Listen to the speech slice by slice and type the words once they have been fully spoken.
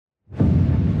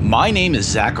My name is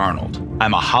Zach Arnold.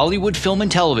 I'm a Hollywood film and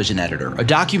television editor, a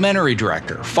documentary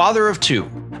director, father of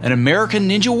two, an American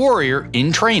Ninja Warrior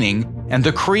in training, and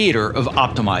the creator of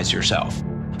Optimize Yourself.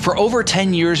 For over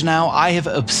 10 years now, I have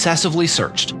obsessively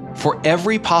searched for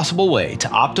every possible way to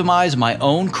optimize my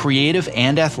own creative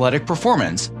and athletic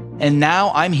performance, and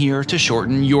now I'm here to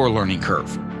shorten your learning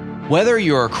curve. Whether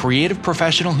you're a creative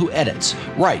professional who edits,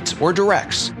 writes, or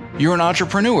directs, you're an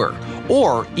entrepreneur,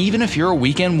 or even if you're a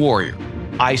weekend warrior,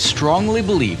 I strongly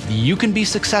believe that you can be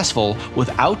successful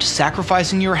without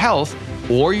sacrificing your health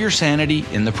or your sanity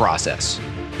in the process.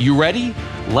 You ready?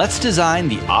 Let's design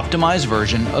the optimized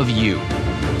version of you.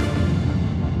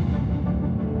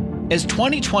 As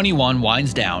 2021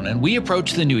 winds down and we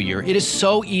approach the new year, it is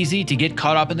so easy to get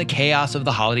caught up in the chaos of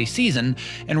the holiday season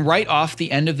and write off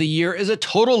the end of the year as a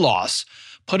total loss,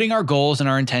 putting our goals and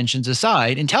our intentions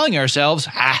aside and telling ourselves,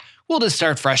 we'll just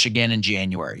start fresh again in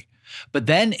January. But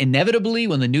then, inevitably,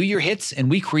 when the new year hits and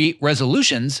we create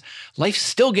resolutions, life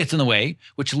still gets in the way,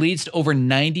 which leads to over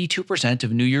 92%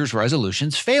 of New Year's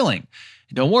resolutions failing.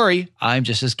 Don't worry, I'm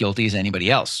just as guilty as anybody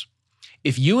else.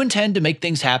 If you intend to make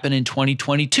things happen in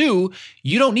 2022,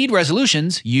 you don't need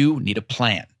resolutions, you need a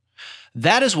plan.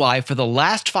 That is why for the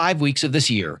last 5 weeks of this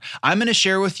year, I'm going to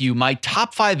share with you my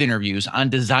top 5 interviews on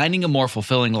designing a more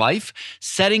fulfilling life,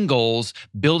 setting goals,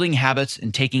 building habits,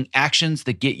 and taking actions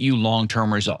that get you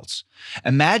long-term results.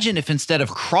 Imagine if instead of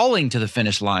crawling to the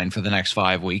finish line for the next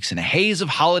 5 weeks in a haze of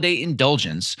holiday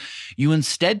indulgence, you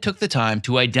instead took the time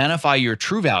to identify your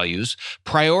true values,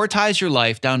 prioritize your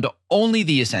life down to only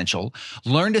the essential,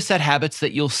 learn to set habits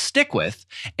that you'll stick with,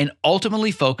 and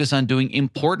ultimately focus on doing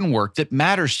important work that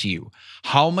matters to you.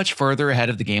 How much further ahead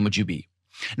of the game would you be?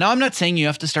 Now, I'm not saying you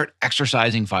have to start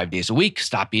exercising 5 days a week,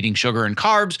 stop eating sugar and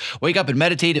carbs, wake up and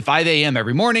meditate at 5 a.m.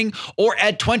 every morning, or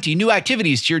add 20 new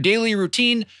activities to your daily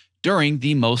routine during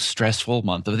the most stressful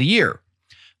month of the year.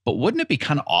 But wouldn't it be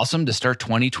kind of awesome to start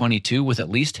 2022 with at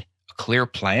least a clear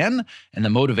plan and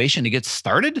the motivation to get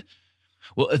started?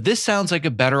 Well, if this sounds like a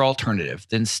better alternative,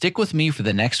 then stick with me for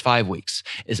the next 5 weeks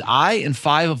as I and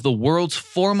 5 of the world's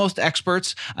foremost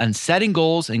experts on setting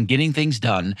goals and getting things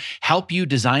done help you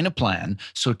design a plan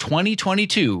so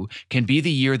 2022 can be the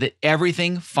year that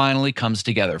everything finally comes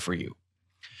together for you.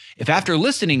 If after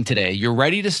listening today, you're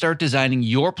ready to start designing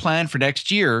your plan for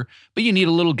next year, but you need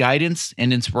a little guidance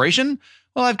and inspiration,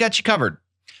 well, I've got you covered.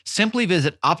 Simply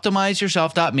visit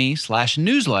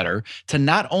optimizeyourself.me/newsletter to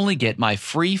not only get my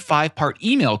free 5-part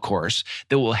email course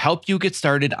that will help you get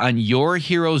started on your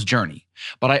hero's journey,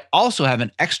 but I also have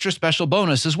an extra special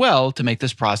bonus as well to make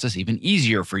this process even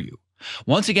easier for you.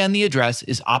 Once again, the address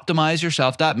is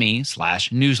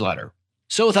optimizeyourself.me/newsletter.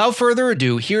 So without further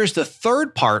ado, here's the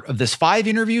third part of this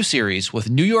 5-interview series with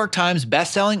New York Times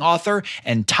bestselling author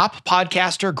and top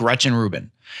podcaster Gretchen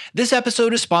Rubin. This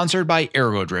episode is sponsored by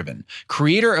ErgoDriven,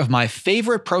 creator of my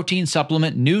favorite protein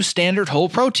supplement, New Standard Whole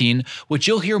Protein, which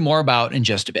you'll hear more about in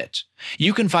just a bit.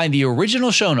 You can find the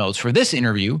original show notes for this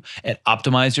interview at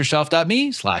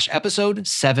optimizeyourself.me/episode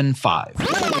 75.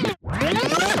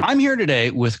 I'm here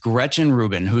today with Gretchen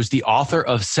Rubin, who's the author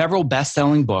of several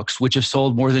best-selling books, which have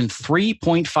sold more than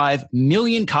 3.5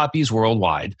 million copies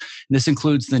worldwide. And this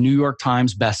includes the New York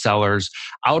Times bestsellers,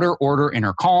 Outer Order,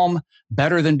 Inner Calm,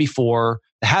 Better Than Before,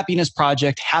 The Happiness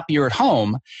Project, Happier at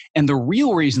Home. And the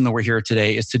real reason that we're here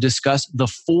today is to discuss the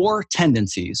 4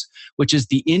 tendencies, which is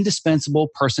the indispensable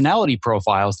personality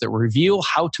profiles that reveal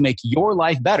how to make your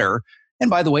life better. And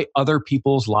by the way, other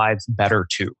people's lives better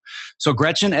too. So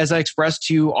Gretchen, as I expressed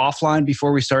to you offline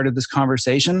before we started this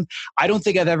conversation, I don't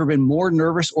think I've ever been more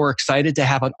nervous or excited to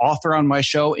have an author on my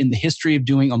show in the history of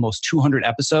doing almost 200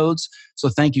 episodes. So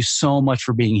thank you so much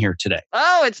for being here today.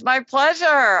 Oh, it's my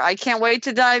pleasure. I can't wait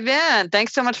to dive in.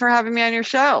 Thanks so much for having me on your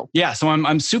show. Yeah, so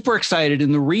I'm super excited.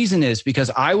 And the reason is because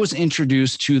I was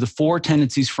introduced to the 4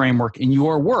 tendencies framework in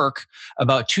your work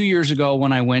about 2 years ago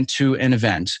when I went to an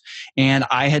event. And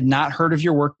I had not heard of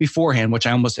your work beforehand, which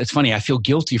it's funny, I feel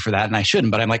guilty for that and I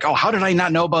shouldn't, but I'm like, oh, how did I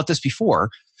not know about this before?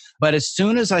 But as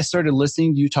soon as I started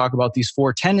listening to you talk about these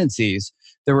 4 tendencies,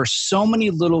 there were so many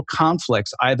little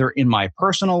conflicts, either in my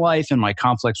personal life and my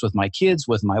conflicts with my kids,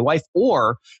 with my wife,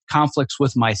 or conflicts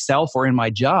with myself or in my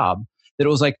job, that it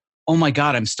was like, oh my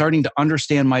God, I'm starting to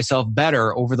understand myself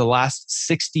better over the last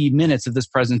 60 minutes of this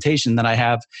presentation than I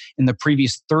have in the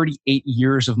previous 38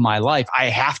 years of my life. I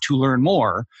have to learn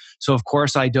more. So of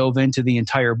course I dove into the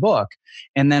entire book.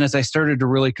 And then as I started to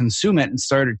really consume it and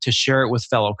started to share it with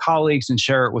fellow colleagues and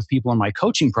share it with people in my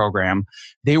coaching program,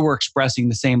 they were expressing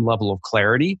the same level of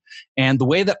clarity. And the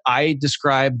way that I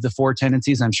describe the 4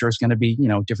 tendencies, I'm sure it's going to be,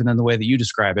 different than the way that you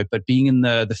describe it. But being in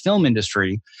the film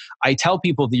industry, I tell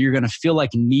people that you're going to feel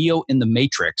like Neo Neo in the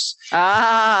Matrix,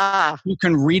 Ah, you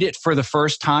can read it for the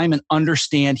first time and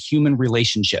understand human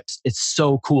relationships. It's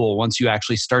so cool once you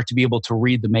actually start to be able to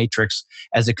read the Matrix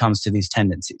as it comes to these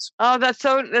tendencies. oh, that's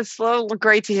so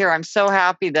great to hear. I'm so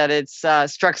happy that it's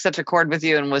struck such a chord with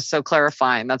you and was so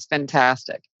clarifying. That's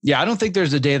fantastic. Yeah, I don't think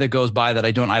there's a day that goes by that I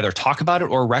don't either talk about it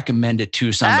or recommend it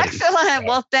to somebody. Excellent.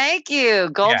 Well, thank you.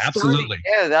 Gold Yeah, star to absolutely.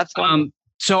 you. That's wonderful.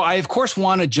 So I, of course,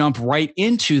 want to jump right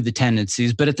into the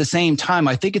tendencies, but at the same time,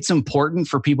 I think it's important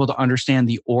for people to understand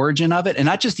the origin of it, and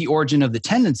not just the origin of the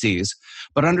tendencies,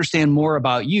 but understand more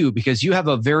about you, because you have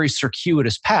a very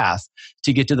circuitous path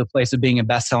to get to the place of being a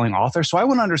best-selling author. So I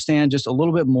want to understand just a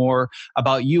little bit more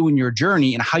about you and your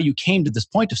journey and how you came to this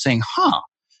point of saying,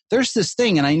 there's this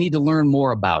thing and I need to learn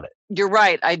more about it. You're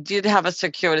right. I did have a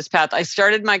circuitous path. I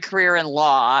started my career in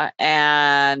law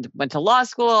and went to law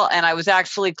school, and I was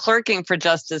actually clerking for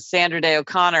Justice Sandra Day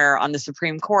O'Connor on the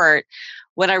Supreme Court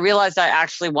when I realized I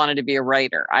actually wanted to be a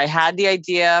writer. I had the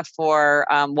idea for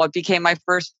what became my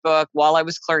first book while I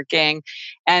was clerking,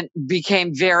 and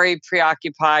became very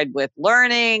preoccupied with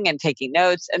learning and taking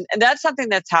notes. And that's something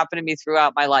that's happened to me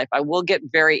throughout my life. I will get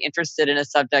very interested in a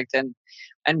subject and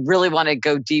really want to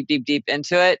go deep, deep, deep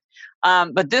into it.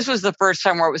 But this was the first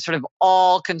time where it was sort of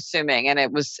all consuming, and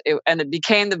it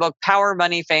became the book Power,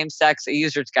 Money, Fame, Sex: A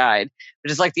User's Guide,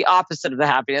 which is like the opposite of the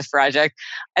Happiness Project.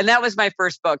 And that was my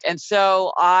first book. And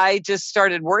so I just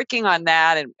started working on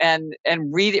that and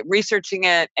researching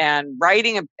it and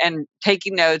writing and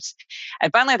taking notes.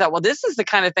 And finally I thought, well, this is the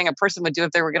kind of thing a person would do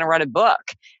if they were going to write a book.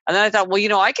 And then I thought,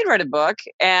 well, I could write a book.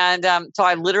 And so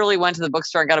I literally went to the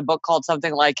bookstore and got a book called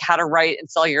something like How to Write and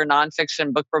Sell Your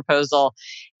Nonfiction Book Proposal,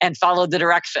 and followed the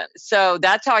directions. So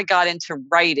that's how I got into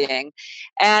writing.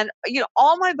 And,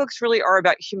 all my books really are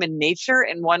about human nature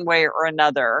in one way or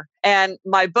another. And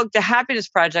my book, The Happiness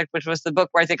Project, which was the book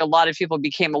where I think a lot of people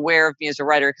became aware of me as a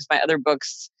writer, because my other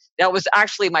books, that was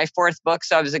actually my fourth book.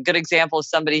 So I was a good example of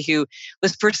somebody who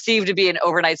was perceived to be an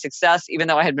overnight success, even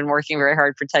though I had been working very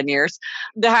hard for 10 years.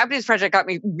 The Happiness Project got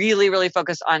me really, really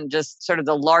focused on just sort of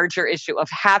the larger issue of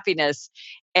happiness.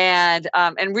 And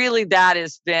really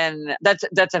that's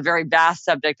a very vast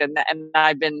subject. And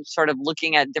I've been sort of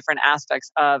looking at different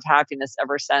aspects of happiness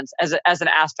ever since as an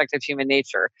aspect of human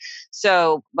nature.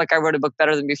 So like I wrote a book,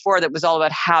 Better Than Before, that was all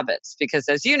about habits, because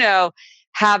as you know,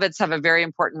 habits have a very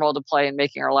important role to play in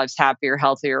making our lives happier,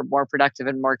 healthier, more productive,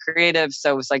 and more creative.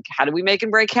 So it was like, how do we make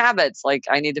and break habits? Like,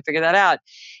 I need to figure that out.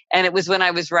 And it was when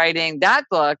I was writing that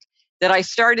book that I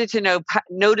started to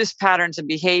notice patterns of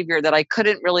behavior that I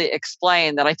couldn't really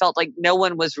explain, that I felt like no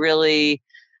one was really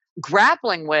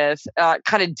grappling with,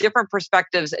 kind of different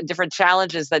perspectives and different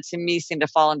challenges that to me seemed to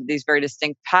fall into these very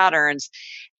distinct patterns.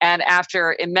 And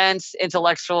after immense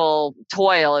intellectual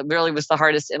toil, it really was the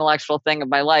hardest intellectual thing of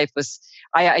my life, was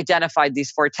I identified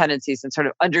these four tendencies and sort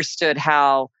of understood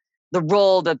how the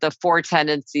role that the four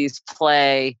tendencies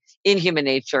play in human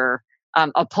nature,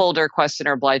 upholder,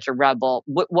 questioner, obliger, rebel,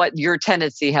 what your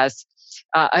tendency has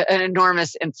an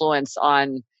enormous influence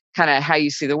on kind of how you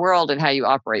see the world and how you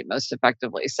operate most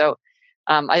effectively. So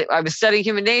I was studying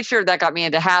human nature. That got me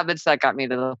into habits. That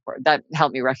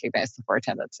helped me recognize the four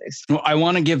tendencies. Well, I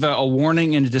want to give a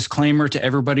warning and a disclaimer to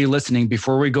everybody listening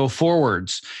before we go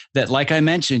forwards, that like I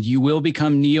mentioned, you will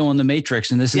become Neo in the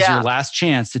Matrix, and this is your last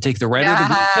chance to take the red or the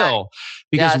blue pill.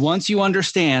 Because once you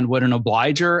understand what an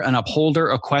obliger, an upholder,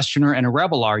 a questioner, and a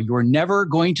rebel are, you're never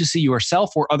going to see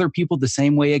yourself or other people the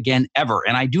same way again, ever.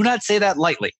 And I do not say that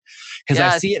lightly, because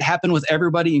I see it happen with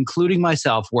everybody, including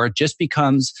myself, where it just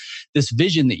becomes this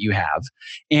vision that you have.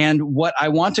 And what I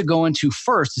want to go into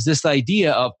first is this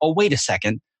idea of, oh, wait a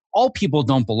second, all people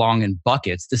don't belong in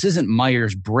buckets. This isn't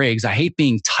Myers-Briggs. I hate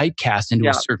being typecast into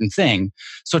a certain thing.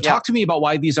 So talk to me about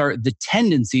why these are the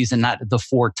tendencies and not the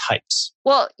four types.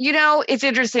 Well, it's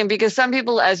interesting because some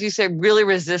people, as you say, really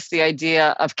resist the idea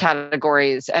of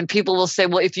categories. And people will say,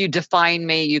 well, if you define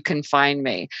me, you can find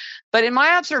me. But in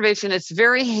my observation, it's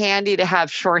very handy to have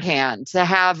shorthand, to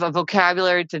have a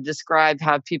vocabulary to describe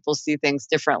how people see things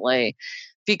differently.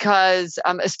 Because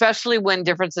especially when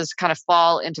differences kind of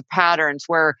fall into patterns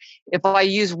where if I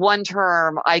use one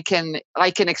term, I can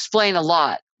explain a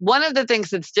lot. One of the things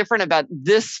that's different about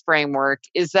this framework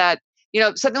is that,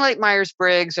 something like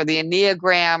Myers-Briggs or the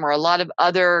Enneagram or a lot of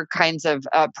other kinds of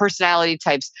personality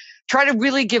types try to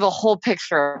really give a whole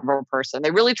picture of a person.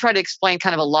 They really try to explain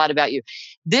kind of a lot about you.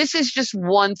 This is just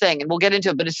one thing, and we'll get into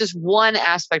it, but it's just one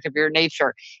aspect of your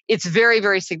nature. It's very,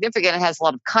 very significant. It has a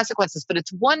lot of consequences, but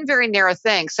it's one very narrow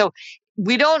thing. So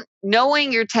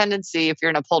knowing your tendency, if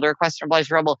you're an upholder, questioner,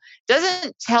 obliger, rebel,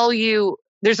 doesn't tell you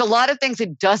there's a lot of things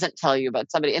it doesn't tell you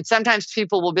about somebody. And sometimes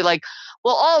people will be like,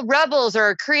 well, all rebels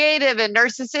are creative and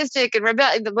narcissistic and rebel.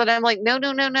 But I'm like,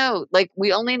 no. Like,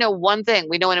 we only know one thing.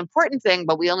 We know an important thing,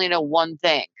 but we only know one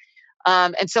thing.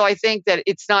 And so I think that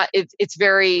it's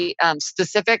very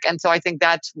specific. And so I think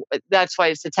that's why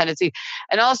it's a tendency.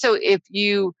 And also,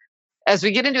 as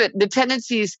we get into it, the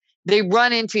tendencies, they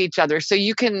run into each other. So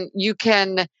you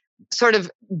can sort of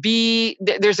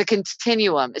there's a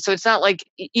continuum. So it's not like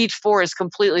each 4 is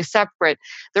completely separate.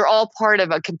 They're all part of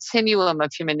a continuum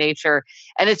of human nature.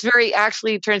 And it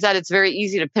turns out it's very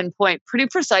easy to pinpoint pretty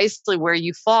precisely where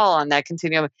you fall on that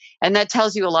continuum. And that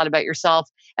tells you a lot about yourself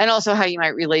and also how you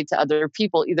might relate to other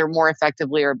people, either more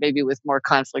effectively or maybe with more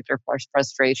conflict or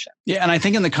frustration. Yeah. And I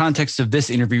think in the context of this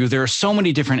interview, there are so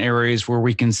many different areas where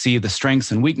we can see the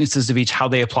strengths and weaknesses of each, how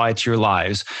they apply to your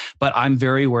lives. But I'm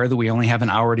very aware that we only have an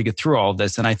hour to get through all of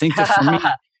this. And I think that for me,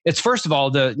 it's first of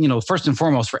all, first and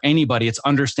foremost for anybody, it's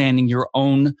understanding your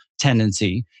own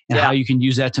tendency and how you can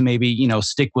use that to maybe,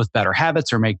 stick with better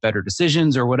habits or make better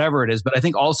decisions or whatever it is. But I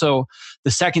think also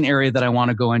the second area that I want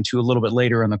to go into a little bit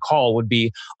later in the call would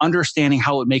be understanding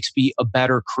how it makes me a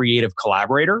better creative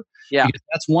collaborator. Yeah. Because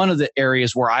that's one of the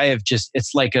areas where I have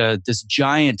it's like this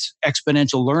giant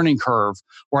exponential learning curve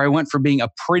where I went from being a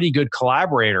pretty good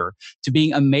collaborator to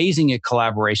being amazing at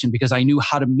collaboration because I knew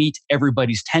how to meet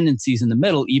everybody's tendencies in the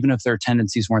middle, even if their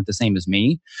tendencies weren't the same as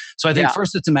me. So I think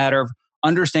first it's a matter of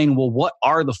understanding, well, what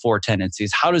are the 4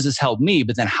 tendencies? How does this help me?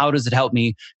 But then how does it help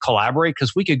me collaborate?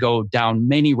 Because we could go down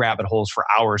many rabbit holes for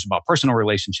hours about personal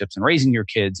relationships and raising your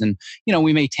kids. And,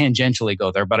 we may tangentially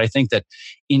go there. But I think that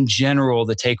in general,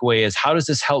 the takeaway is how does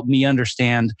this help me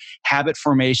understand habit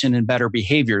formation and better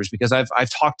behaviors? Because I've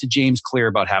talked to James Clear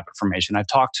about habit formation. I've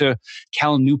talked to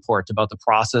Cal Newport about the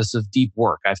process of deep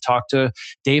work. I've talked to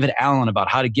David Allen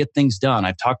about how to get things done.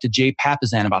 I've talked to Jay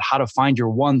Papasan about how to find your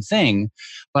one thing.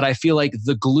 But I feel like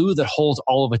the glue that holds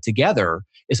all of it together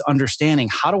is understanding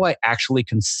how do I actually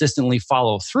consistently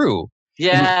follow through.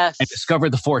 Yes. I discovered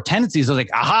the 4 tendencies. I was like,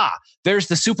 aha, there's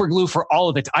the super glue for all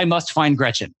of it. I must find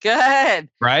Gretchen. Good.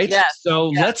 Right? Yes. So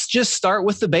let's just start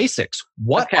with the basics.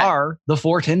 What are the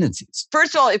 4 tendencies?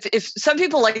 First of all, if some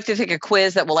people like to take a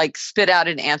quiz that will spit out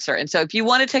an answer. And so if you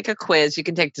want to take a quiz, you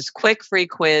can take this quick free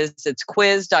quiz. It's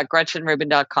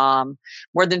quiz.gretchenrubin.com.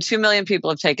 More than 2 million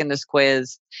people have taken this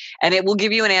quiz. And it will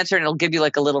give you an answer and it'll give you a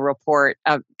little report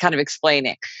kind of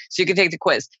explaining. So you can take the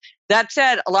quiz. That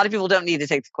said, a lot of people don't need to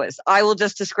take the quiz. I will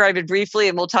just describe it briefly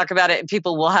and we'll talk about it and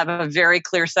people will have a very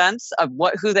clear sense of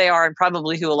who they are and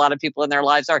probably who a lot of people in their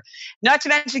lives are. Not to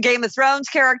mention Game of Thrones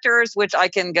characters, which I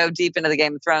can go deep into the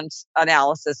Game of Thrones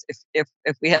analysis if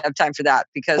we have time for that.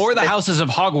 Or the houses of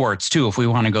Hogwarts too, if we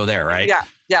want to go there, right?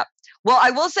 Yeah. Well,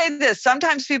 I will say this.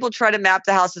 Sometimes people try to map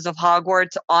the houses of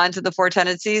Hogwarts onto the 4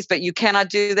 tendencies, but you cannot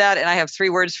do that. And I have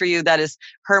 3 words for you. That is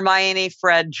Hermione,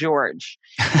 Fred, George.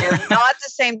 They're not the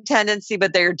same tendency,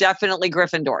 but they are definitely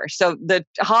Gryffindor. So the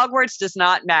Hogwarts does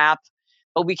not map,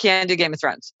 but we can do Game of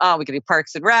Thrones. We can do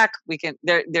Parks and Rec. We can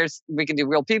do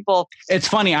Real People. It's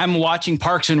funny. I'm watching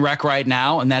Parks and Rec right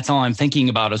now, and that's all I'm thinking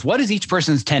about is what is each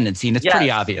person's tendency, and it's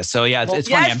pretty obvious. So it's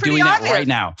funny. I'm doing that right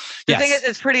now. The thing is,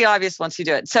 it's pretty obvious once you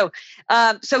do it. So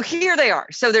here they are.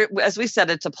 So as we said,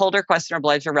 it's upholder, questioner,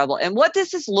 obliger, rebel, and what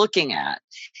this is looking at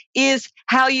is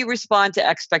how you respond to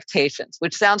expectations,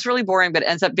 which sounds really boring, but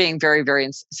ends up being very, very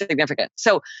significant.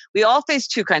 So we all face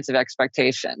 2 kinds of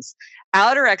expectations.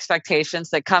 Outer expectations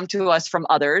that come to us from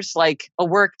others, like a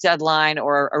work deadline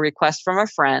or a request from a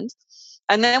friend.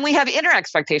 And then we have inner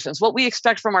expectations, what we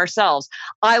expect from ourselves.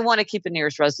 I want to keep a New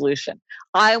Year's resolution.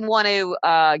 I want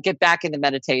to get back into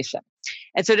meditation.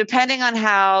 And so depending on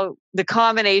how the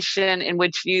combination in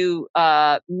which you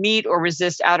meet or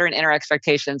resist outer and inner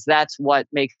expectations, that's what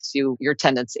makes you your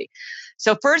tendency.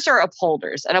 So first are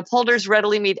upholders, and upholders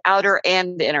readily meet outer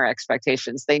and inner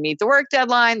expectations. They meet the work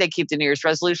deadline. They keep the New Year's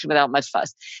resolution without much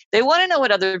fuss. They want to know what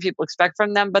other people expect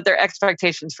from them, but their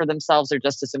expectations for themselves are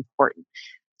just as important.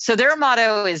 So their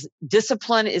motto is,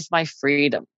 discipline is my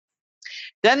freedom.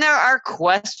 Then there are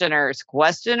questioners.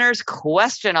 Questioners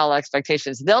question all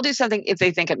expectations. They'll do something if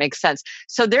they think it makes sense.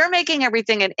 So they're making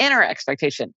everything an inner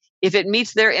expectation. If it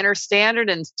meets their inner standard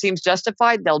and seems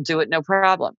justified, they'll do it no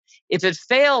problem. If it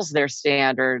fails their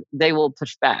standard, they will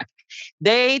push back.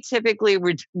 They typically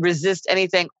resist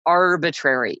anything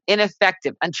arbitrary,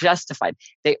 ineffective, unjustified.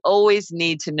 They always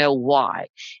need to know why.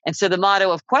 And so the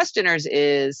motto of questioners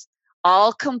is,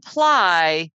 I'll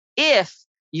comply if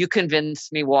you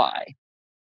convince me why.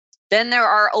 Then there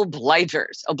are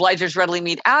obligers. Obligers readily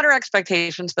meet outer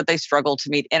expectations, but they struggle to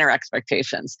meet inner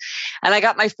expectations. And I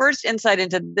got my first insight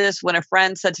into this when a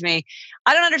friend said to me,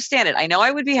 I don't understand it. I know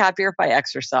I would be happier if I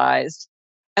exercised,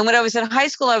 And when I was in high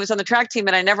school, I was on the track team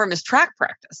and I never missed track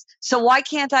practice. So why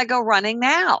can't I go running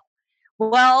now?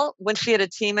 Well, when she had a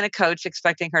team and a coach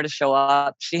expecting her to show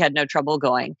up, she had no trouble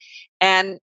going.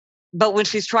 But when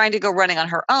she's trying to go running on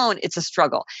her own, it's a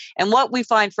struggle. And what we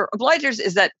find for obligers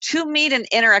is that to meet an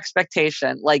inner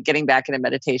expectation, like getting back into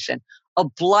meditation,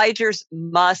 obligers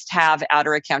must have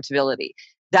outer accountability.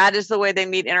 That is the way they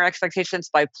meet inner expectations,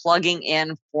 by plugging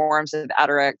in forms of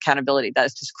outer accountability. That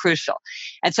is just crucial.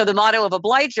 And so the motto of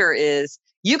obliger is,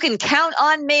 you can count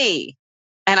on me,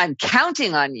 and I'm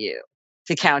counting on you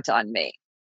to count on me.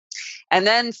 And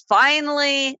then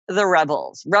finally, the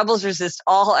rebels. Rebels resist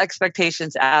all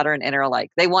expectations, outer and inner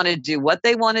alike. They want to do what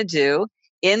they want to do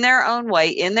in their own way,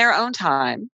 in their own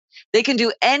time. They can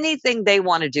do anything they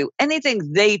want to do,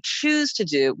 anything they choose to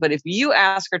do. But if you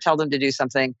ask or tell them to do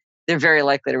something, they're very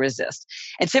likely to resist.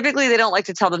 And typically they don't like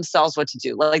to tell themselves what to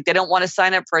do. Like, they don't want to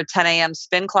sign up for a 10 a.m.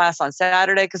 spin class on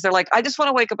Saturday because they're like, I just want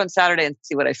to wake up on Saturday and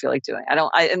see what I feel like doing.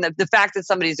 And the fact that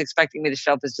somebody's expecting me to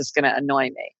show up is just going to annoy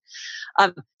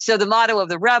me. So the motto of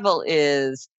the rebel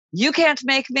is, you can't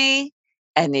make me,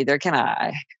 and neither can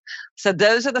I. So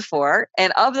those are the four.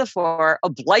 And of the four,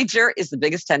 obliger is the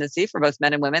biggest tendency for both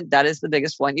men and women. That is the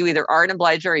biggest one. You either are an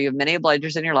obliger or you have many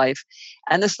obligers in your life.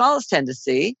 And the smallest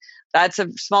tendency, that's a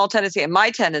small tendency. And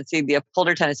my tendency, the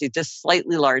upholder tendency, just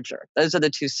slightly larger. Those are the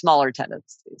two smaller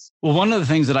tendencies. Well, one of the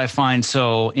things that I find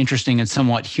so interesting and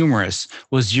somewhat humorous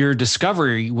was your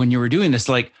discovery when you were doing this.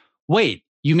 Like, wait,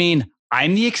 you mean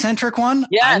I'm the eccentric one?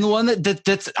 Yes. I'm the one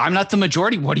that's I'm not the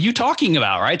majority. What are you talking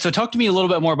about? Right. So talk to me a little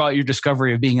bit more about your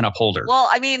discovery of being an upholder. Well,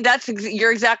 I mean,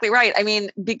 you're exactly right. I mean,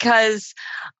 because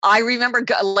I remember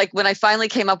like when I finally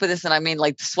came up with this, and I mean,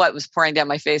 like, the sweat was pouring down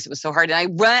my face. It was so hard.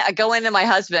 And I go into my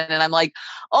husband and I'm like,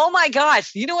 oh my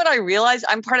gosh, you know what I realized?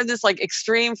 I'm part of this like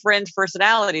extreme fringe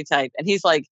personality type. And he's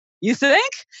like, you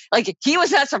think? Like, he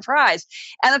was that surprised.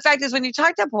 And the fact is, when you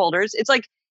talk to upholders, it's like,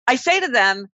 I say to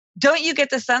them, don't you get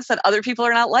the sense that other people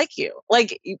are not like you?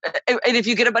 Like, and if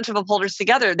you get a bunch of upholders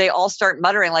together, they all start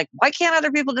muttering like, why can't other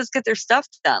people just get their stuff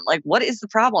done? Like, what is the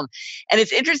problem? And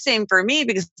it's interesting for me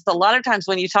because a lot of times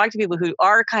when you talk to people who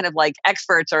are kind of like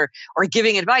experts or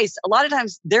giving advice, a lot of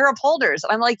times they're upholders.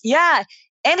 I'm like, yeah,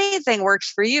 anything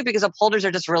works for you because upholders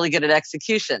are just really good at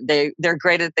execution. They're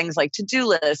great at things like to-do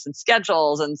lists and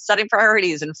schedules and setting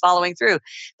priorities and following through.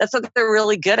 That's what they're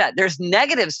really good at. There's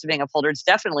negatives to being upholders,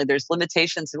 definitely. There's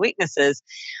limitations and weaknesses.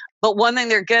 But one thing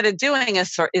they're good at doing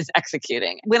is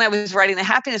executing. When I was writing the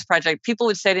Happiness Project, people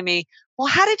would say to me, well,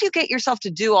 how did you get yourself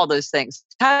to do all those things?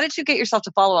 How did you get yourself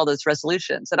to follow all those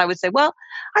resolutions? And I would say, well,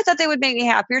 I thought they would make me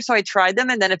happier. So I tried them.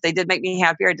 And then if they did make me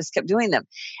happier, I just kept doing them.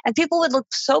 And people would look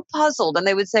so puzzled and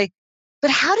they would say,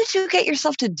 but how did you get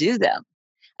yourself to do them?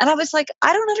 And I was like,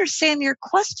 I don't understand your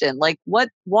question. Like,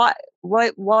 why?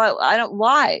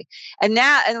 And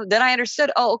then I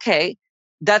understood, oh, okay.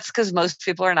 That's because most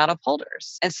people are not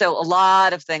upholders. And so a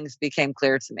lot of things became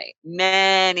clear to me.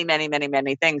 Many, many, many,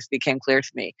 many things became clear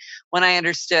to me when I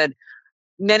understood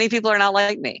many people are not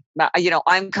like me. You know,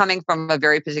 I'm coming from a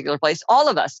very particular place. All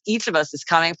of us, each of us is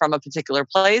coming from a particular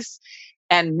place.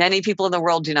 And many people in the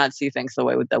world do not see things the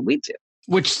way that we do.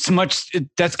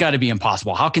 That's got to be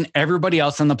impossible. How can everybody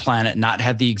else on the planet not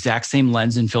have the exact same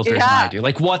lens and filters as I do?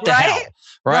 Like, what the hell?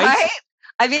 Right?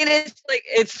 I mean,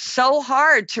 it's so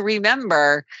hard to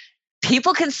remember.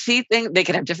 People can see things, they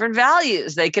can have different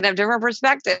values, they can have different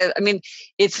perspectives. I mean,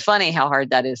 it's funny how hard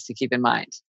that is to keep in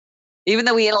mind. Even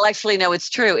though we intellectually know it's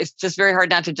true, it's just very hard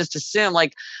not to just assume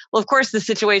like, well, of course the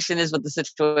situation is what the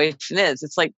situation is.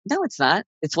 It's like, no, it's not.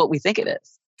 It's what we think it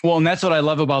is. Well, and that's what I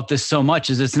love about this so much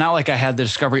is it's not like I had the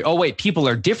discovery, oh, wait, people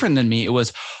are different than me. It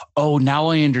was, oh, now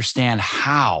I understand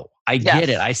how. I get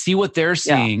it. I see what they're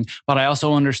seeing, but I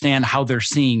also understand how they're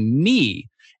seeing me.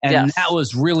 And that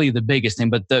was really the biggest thing.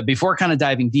 But before kind of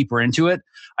diving deeper into it,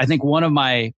 I think one of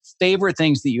my favorite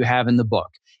things that you have in the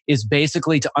book is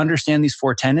basically to understand these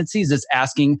four tendencies is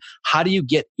asking, how do you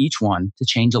get each one to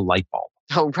change a light bulb?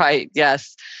 Oh, right.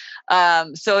 Yes.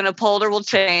 So an upholder will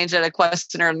change and a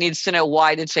questioner needs to know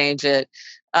why to change it.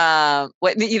 I'm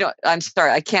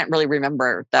sorry, I can't really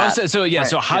remember that.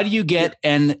 So how do you get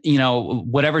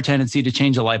whatever tendency to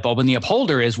change a light bulb? And the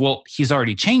upholder is, well, he's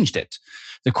already changed it.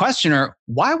 The questioner,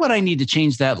 why would I need to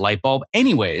change that light bulb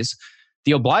anyways?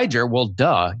 The obliger, well,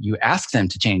 duh, you ask them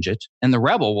to change it. And the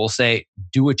rebel will say,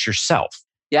 do it yourself.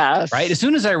 Yeah. Right. As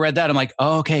soon as I read that, I'm like,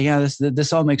 oh, okay, yeah,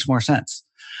 this all makes more sense.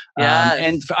 Yeah.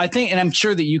 And I think, and I'm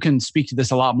sure that you can speak to this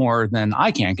a lot more than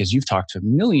I can because you've talked to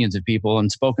millions of people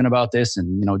and spoken about this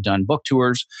and, done book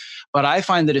tours. But I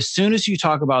find that as soon as you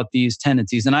talk about these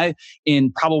tendencies, and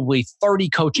in probably 30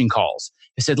 coaching calls,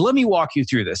 I said, let me walk you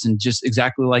through this. And just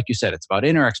exactly like you said, it's about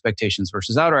inner expectations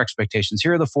versus outer expectations.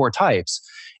 Here are the 4 types.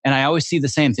 And I always see the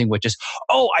same thing, which is,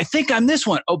 oh, I think I'm this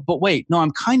one. Oh, but wait, no,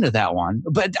 I'm kind of that one.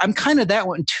 But I'm kind of that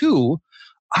one too.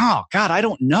 Oh God, I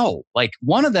don't know. Like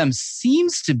one of them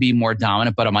seems to be more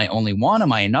dominant, but am I only one?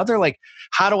 Am I another? Like,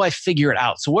 how do I figure it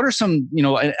out? So what are some,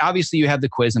 obviously you have the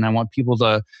quiz and I want people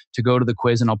to go to the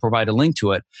quiz and I'll provide a link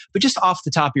to it. But just off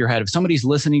the top of your head, if somebody's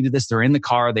listening to this, they're in the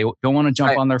car, they don't want to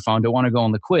jump on their phone, don't want to go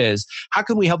on the quiz, how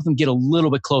can we help them get a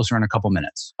little bit closer in a couple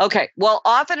minutes? Okay. Well,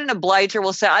 often an obliger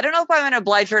will say, I don't know if I'm an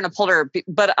obliger and upholder,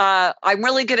 but I'm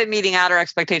really good at meeting outer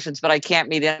expectations, but I can't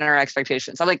meet inner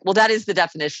expectations. I'm like, well, that is the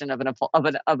definition of an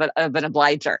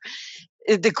obliger.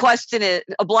 The question is,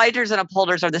 obligers and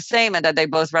upholders are the same in that they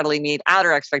both readily meet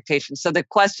outer expectations. So the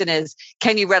question is,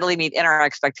 can you readily meet inner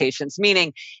expectations?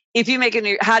 Meaning, if you make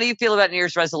how do you feel about New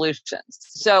Year's resolutions?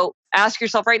 So ask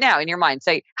yourself right now in your mind,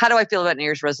 say, how do I feel about New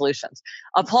Year's resolutions?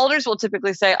 Upholders will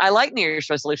typically say, I like New Year's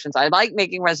resolutions. I like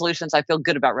making resolutions. I feel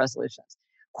good about resolutions.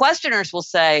 Questioners will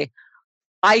say,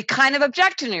 I kind of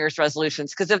object to New Year's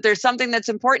resolutions because if there's something that's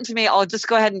important to me, I'll just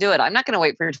go ahead and do it. I'm not going to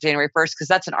wait for January 1st because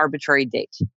that's an arbitrary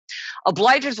date.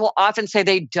 Obligers will often say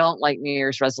they don't like New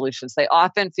Year's resolutions. They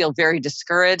often feel very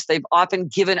discouraged. They've often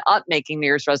given up making New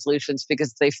Year's resolutions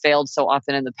because they failed so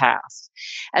often in the past.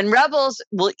 And rebels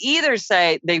will either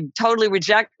say they totally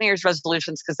reject New Year's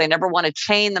resolutions because they never want to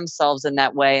chain themselves in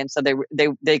that way. And so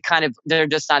they're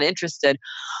just not interested.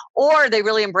 Or they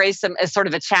really embrace them as sort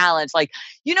of a challenge. Like,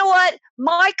 you know what?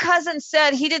 My cousin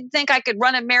said he didn't think I could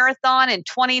run a marathon in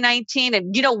 2019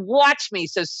 and, watch me.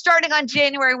 So starting on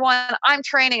January 1, I'm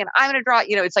training and I'm going to draw,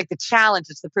 it's like the challenge.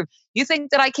 It's the proof. You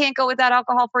think that I can't go without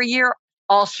alcohol for a year?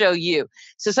 I'll show you.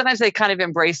 So sometimes they kind of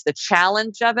embrace the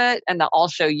challenge of it and the I'll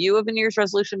show you of a New Year's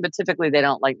resolution, but typically they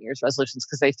don't like New Year's resolutions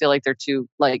because they feel like they're too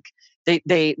they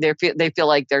feel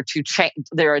like they're too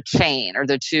they're a chain or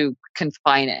they're too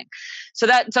confining. So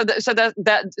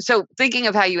thinking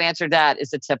of how you answered that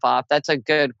is a tip off. That's a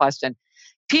good question.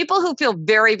 People who feel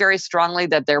very, very strongly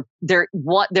that they're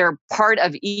part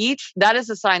of each, that is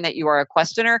a sign that you are a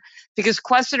questioner, because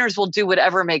questioners will do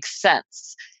whatever makes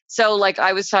sense. So like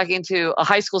I was talking to a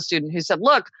high school student who said,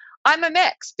 look, I'm a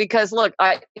mix because look,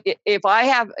 if I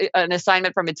have an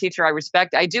assignment from a teacher I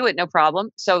respect, I do it, no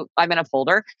problem. So I'm an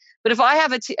upholder. But if I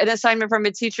have an assignment from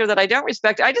a teacher that I don't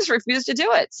respect, I just refuse to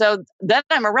do it. So then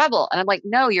I'm a rebel. And I'm like,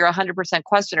 no, you're 100%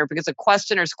 questioner, because a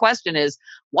questioner's question is,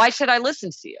 why should I listen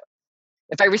to you?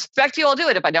 If I respect you, I'll do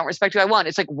it. If I don't respect you, I won't.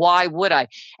 It's like, why would I?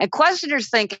 And questioners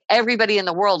think everybody in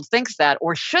the world thinks that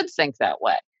or should think that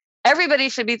way. Everybody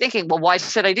should be thinking, well, why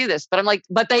should I do this? But I'm like,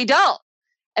 but they don't.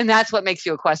 And that's what makes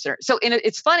you a questioner. So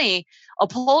it's funny,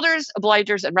 upholders,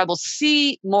 obligers, and rebels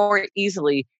see more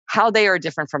easily how they are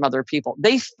different from other people.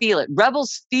 They feel it.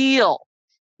 Rebels feel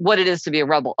what it is to be a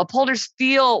rebel. Upholders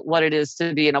feel what it is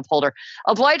to be an upholder.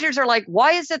 Obligers are like,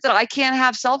 why is it that I can't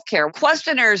have self-care?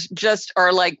 Questioners just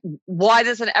are like, why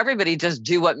doesn't everybody just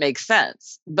do what makes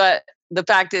sense? But the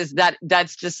fact is that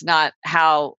that's just not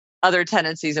how other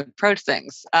tendencies approach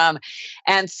things.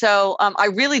 And so I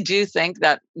really do think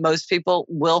that most people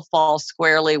will fall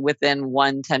squarely within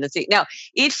one tendency. Now,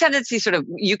 each tendency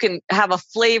you can have a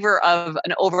flavor of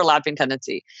an overlapping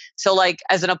tendency. So like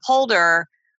as an upholder,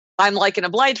 I'm like an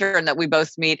obliger in that we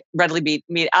both readily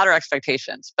meet outer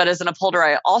expectations. But as an upholder,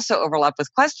 I also overlap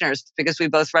with questioners because we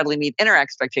both readily meet inner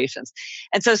expectations.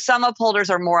 And so some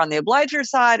upholders are more on the obliger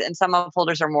side and some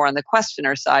upholders are more on the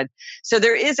questioner side. So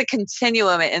there is a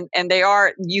continuum and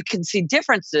you can see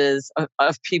differences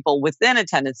of people within a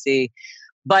tendency,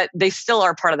 but they still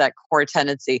are part of that core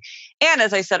tendency. And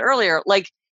as I said earlier,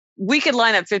 like, we could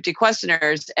line up 50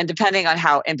 questioners, and depending on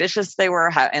how ambitious they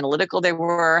were, how analytical they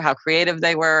were, how creative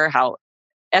they were, how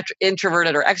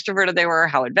introverted or extroverted they were,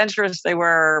 how adventurous they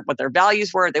were, what their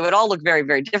values were, they would all look very,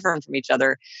 very different from each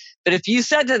other. But if you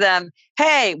said to them,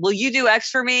 hey, will you do X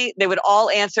for me? They would all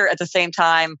answer at the same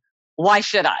time, why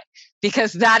should I?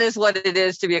 Because that is what it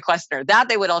is to be a questioner. That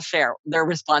they would all share their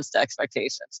response to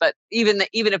expectations. But even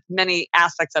if many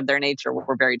aspects of their nature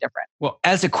were very different. Well,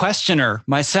 as a questioner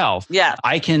myself,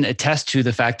 I can attest to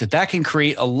the fact that can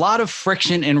create a lot of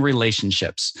friction in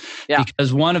relationships. Yeah.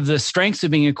 Because one of the strengths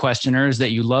of being a questioner is that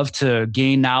you love to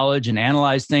gain knowledge and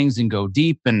analyze things and go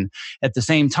deep. And at the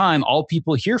same time, all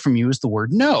people hear from you is the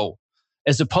word no.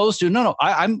 As opposed to, no,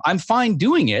 I'm fine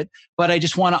doing it, but I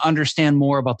just want to understand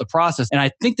more about the process. And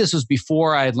I think this was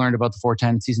before I had learned about the 4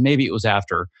 tendencies. Maybe it was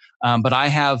after. But I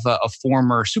have a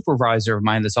former supervisor of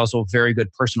mine that's also a very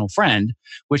good personal friend,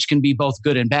 which can be both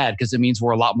good and bad because it means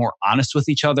we're a lot more honest with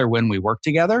each other when we work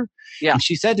together. Yeah. And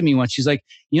she said to me once, she's like,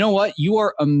 you know what? You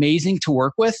are amazing to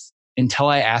work with until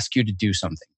I ask you to do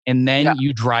something. and then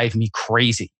you drive me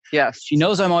crazy. Yes. She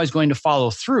knows I'm always going to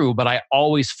follow through, but I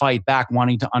always fight back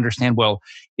wanting to understand, well,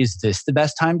 is this the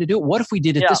best time to do it? What if we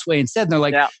did it this way instead? And they're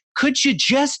like, could you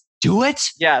just do it?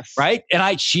 Yes. Right?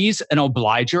 And she's an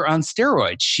obliger on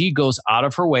steroids. She goes out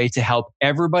of her way to help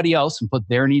everybody else and put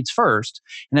their needs first,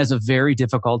 and has a very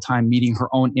difficult time meeting her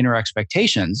own inner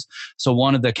expectations. So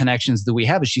one of the connections that we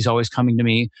have is she's always coming to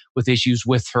me with issues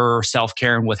with her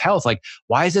self-care and with health. Like,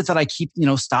 why is it that I keep,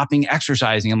 stopping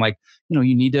exercising? I'm like,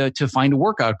 you need to find a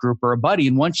workout group or a buddy.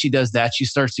 And once she does that, she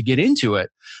starts to get into it.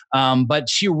 But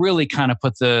she really kind of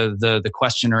put the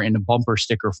questioner in a bumper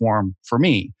sticker form for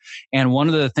me. And one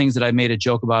of the things that I made a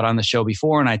joke about on the show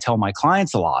before, and I tell my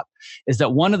clients a lot, is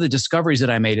that one of the discoveries that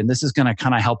I made, and this is going to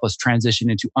kind of help us transition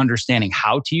into understanding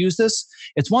how to use this.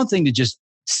 It's one thing to just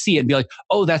see it and be like,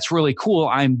 oh, that's really cool.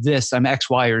 I'm this, I'm X,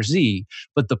 Y, or Z.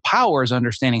 But the power is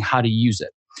understanding how to use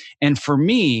it. And for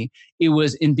me, it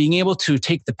was in being able to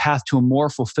take the path to a more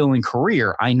fulfilling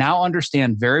career. I now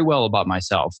understand very well about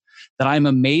myself that I'm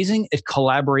amazing at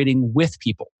collaborating with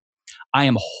people. I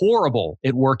am horrible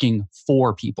at working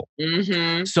for people.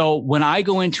 Mm-hmm. So when I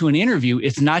go into an interview,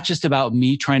 it's not just about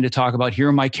me trying to talk about, here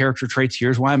are my character traits,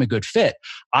 here's why I'm a good fit.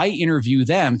 I interview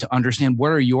them to understand,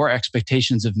 what are your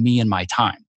expectations of me and my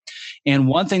time? And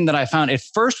one thing that I found at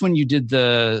first, when you did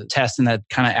the test and that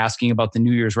kind of asking about the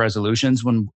New Year's resolutions,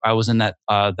 when I was in that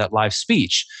live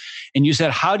speech, and you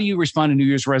said, how do you respond to New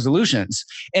Year's resolutions?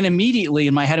 And immediately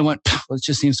in my head, I went, well, it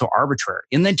just seems so arbitrary.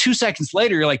 And then 2 seconds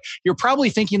later, you're like, you're probably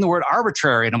thinking the word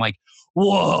arbitrary. And I'm like,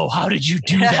 whoa, how did you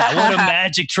do that? What a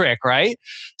magic trick, right?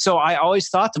 So I always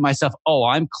thought to myself, oh,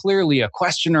 I'm clearly a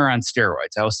questioner on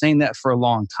steroids. I was saying that for a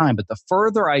long time. But the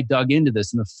further I dug into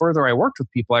this and the further I worked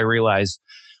with people, I realized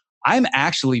I'm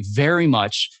actually very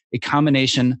much a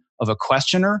combination of a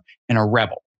questioner and a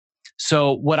rebel.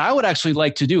 So what I would actually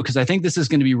like to do, because I think this is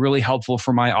going to be really helpful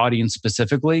for my audience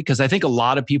specifically, because I think a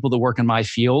lot of people that work in my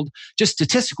field, just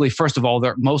statistically, first of all,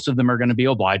 most of them are going to be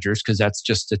obligers, because that's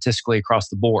just statistically across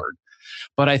the board.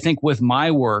 But I think with my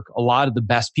work, a lot of the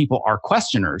best people are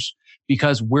questioners,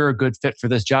 because we're a good fit for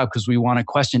this job, because we want to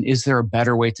question, is there a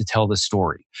better way to tell this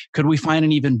story? Could we find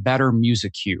an even better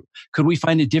music cue? Could we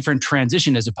find a different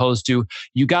transition, as opposed to,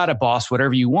 you got it, boss,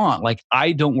 whatever you want. Like,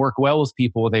 I don't work well with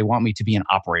people where they want me to be an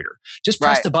operator. Just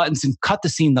press the buttons and cut the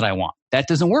scene that I want. That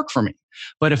doesn't work for me.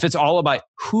 But if it's all about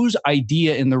whose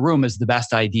idea in the room is the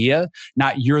best idea,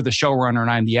 not you're the showrunner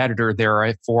and I'm the editor,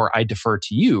 therefore I defer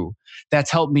to you,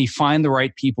 that's helped me find the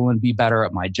right people and be better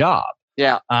at my job.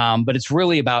 Yeah. But it's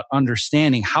really about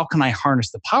understanding, how can I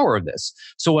harness the power of this?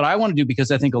 So what I want to do,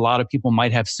 because I think a lot of people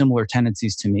might have similar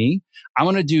tendencies to me, I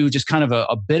want to do just kind of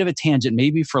a bit of a tangent,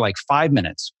 maybe for like 5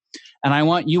 minutes. And I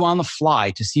want you on the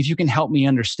fly to see if you can help me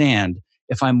understand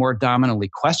if I'm more dominantly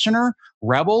questioner,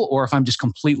 rebel, or if I'm just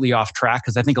completely off track,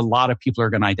 because I think a lot of people are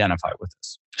going to identify with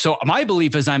this. So my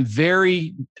belief is I'm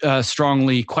very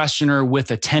strongly questioner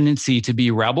with a tendency to be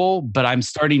rebel, but I'm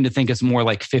starting to think it's more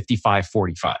like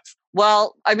 55-45.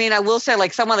 Well, I mean, I will say,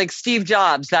 like someone like Steve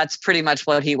Jobs, that's pretty much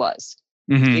what he was.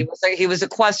 Mm-hmm. He was a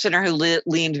questioner who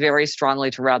leaned very strongly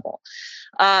to rebel.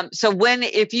 So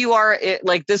if you are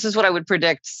like, this is what I would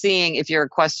predict seeing if you're a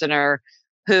questioner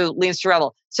who leans to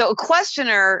rebel. So a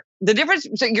questioner, the difference,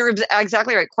 so you're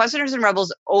exactly right. Questioners and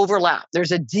rebels overlap.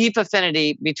 There's a deep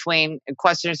affinity between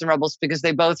questioners and rebels because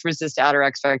they both resist outer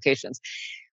expectations.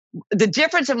 The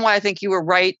difference in why I think you were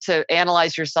right to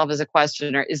analyze yourself as a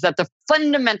questioner is that the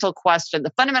fundamental question,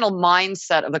 the fundamental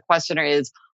mindset of the questioner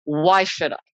is, why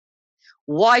should I?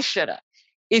 Why should I?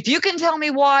 If you can tell me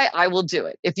why, I will do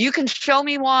it. If you can show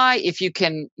me why, if you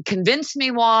can convince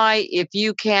me why, if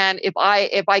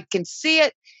I can see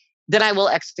it, then I will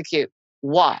execute.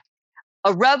 Why?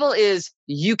 A rebel is,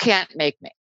 you can't make me.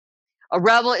 A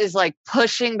rebel is like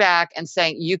pushing back and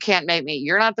saying, you can't make me.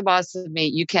 You're not the boss of me.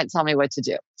 You can't tell me what to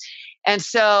do. And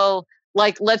so,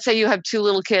 like, let's say you have 2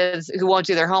 little kids who won't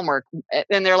do their homework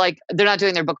and they're not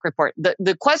doing their book report.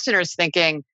 The questioner is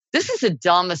thinking, this is a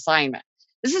dumb assignment.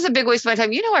 This is a big waste of my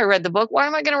time. You know, I read the book. Why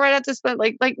am I going to write out this? But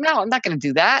like, no, I'm not going to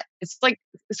do that. It's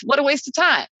what a waste of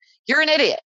time. You're an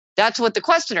idiot. That's what the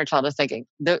questioner child is thinking.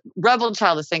 The rebel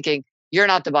child is thinking, you're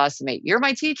not the boss of me. You're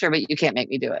my teacher, but you can't make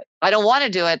me do it. I don't want to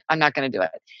do it. I'm not going to do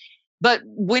it. But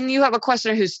when you have a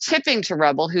questioner who's tipping to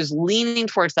rebel, who's leaning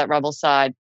towards that rebel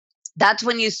side, that's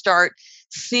when you start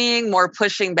seeing more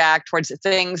pushing back towards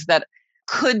things that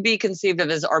could be conceived of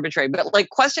as arbitrary. But like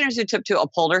questioners who tip to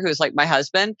upholder, who's like my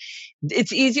husband,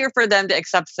 it's easier for them to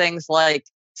accept things like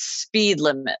speed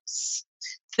limits,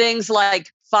 things like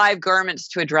 5 garments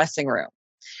to a dressing room.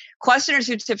 questioners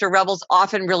who tip to rebels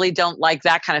often really don't like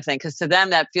that kind of thing, because to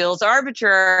them that feels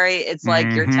arbitrary. It's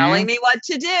like, you're telling me what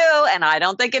to do, and I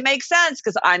don't think it makes sense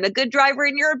because I'm a good driver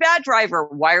and you're a bad driver.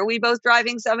 Why are we both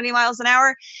driving 70 miles an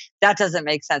hour? That doesn't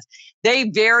make sense. They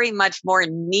very much more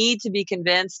need to be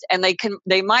convinced, and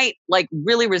they might like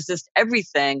really resist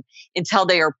everything until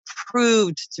they are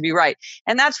proved to be right.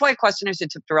 And that's why questioners who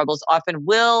tip to rebels often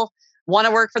will want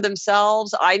to work for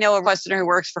themselves. I know a questioner who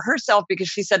works for herself because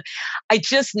she said, I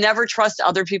just never trust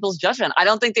other people's judgment. I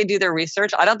don't think they do their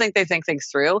research. I don't think they think things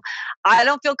through. I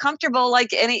don't feel comfortable in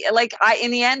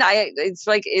the end,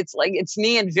 it's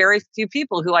me and very few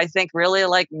people who I think really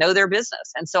like know their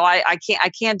business. And so I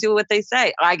can't do what they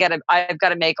say. I've got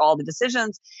to make all the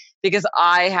decisions because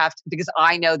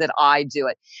I know that I do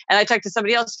it. And I talked to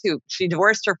somebody else who, she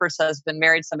divorced her first husband,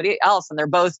 married somebody else, and they're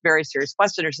both very serious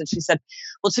questioners. And she said,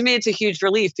 well, to me, it's a huge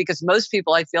relief because most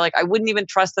people, I feel like I wouldn't even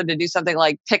trust them to do something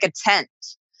like pick a tent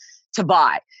to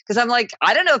buy. Because I'm like,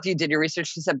 I don't know if you did your research.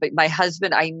 She said, but my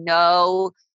husband, I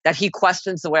know that he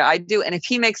questions the way I do. And if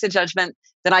he makes a judgment,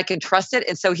 then I can trust it.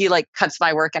 And so he like cuts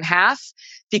my work in half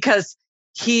because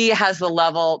he has the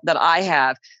level that I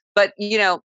have. But,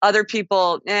 other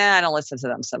people, I don't listen to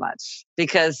them so much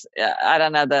because I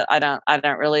don't know that I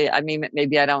don't really,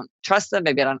 maybe I don't trust them.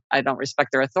 Maybe I don't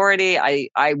respect their authority.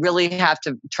 I really have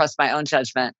to trust my own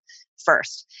judgment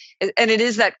first. And it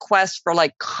is that quest for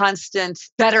like constant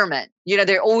betterment.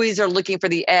 They always are looking for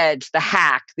the edge, the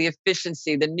hack, the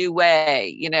efficiency, the new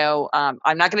way.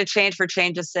 I'm not going to change for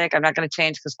change's sake. I'm not going to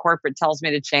change because corporate tells me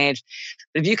to change.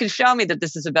 But if you can show me that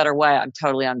this is a better way, I'm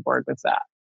totally on board with that.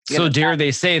 So dare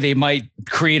they say they might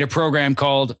create a program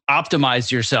called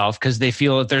Optimize Yourself because they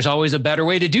feel that there's always a better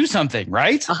way to do something,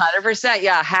 right? 100%.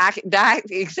 Yeah. Hack that.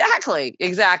 Exactly.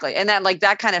 And then like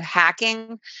that kind of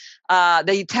hacking, they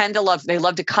love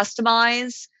to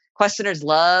customize. Questioners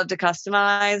love to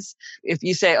customize. If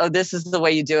you say, oh, this is the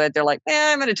way you do it, they're like,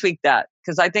 I'm going to tweak that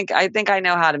because I think I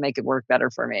know how to make it work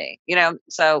better for me.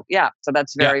 So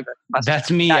that's very that's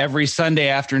me every Sunday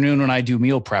afternoon when I do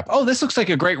meal prep. Oh, this looks like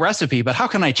a great recipe, but how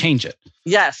can I change it?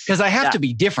 Yes. Because I have to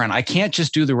be different. I can't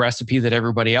just do the recipe that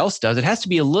everybody else does. It has to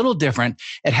be a little different.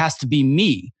 It has to be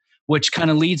me, which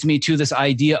kind of leads me to this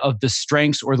idea of the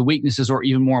strengths or the weaknesses, or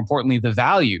even more importantly, the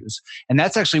values. And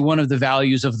that's actually one of the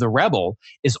values of the rebel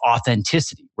is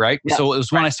authenticity, right? Yes, so it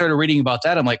was when I started reading about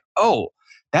that, I'm like, oh,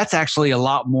 that's actually a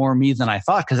lot more me than I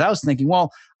thought. Because I was thinking,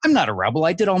 well, I'm not a rebel.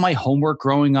 I did all my homework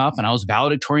growing up and I was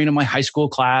valedictorian in my high school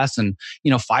class and,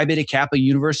 Phi Beta Kappa,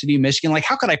 University of Michigan. Like,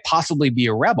 how could I possibly be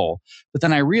a rebel? But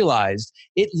then I realized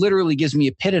it literally gives me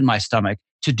a pit in my stomach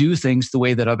to do things the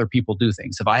way that other people do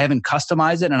things. If I haven't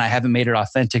customized it and I haven't made it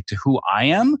authentic to who I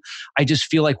am, I just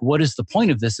feel like, what is the point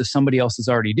of this if somebody else is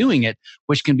already doing it,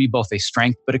 which can be both a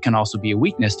strength, but it can also be a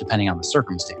weakness depending on the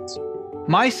circumstance.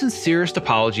 My sincerest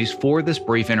apologies for this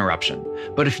brief interruption,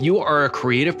 but if you are a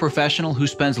creative professional who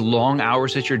spends long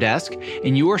hours at your desk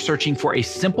and you are searching for a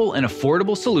simple and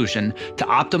affordable solution to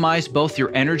optimize both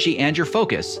your energy and your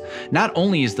focus, not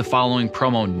only is the following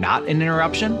promo not an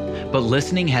interruption, but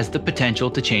listening has the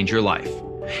potential to change your life.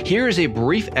 Here is a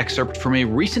brief excerpt from a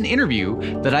recent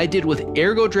interview that I did with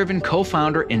Ergo-Driven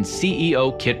co-founder and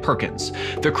CEO Kit Perkins,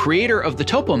 the creator of the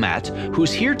TopoMat,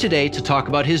 who's here today to talk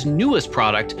about his newest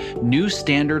product, New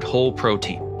Standard Whole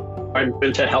Protein. I'm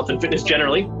into health and fitness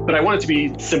generally, but I want it to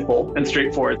be simple and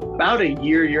straightforward. About a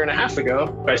year and a half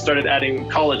ago, I started adding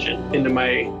collagen into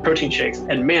my protein shakes.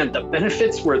 And man, the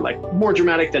benefits were like more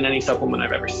dramatic than any supplement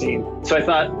I've ever seen. So I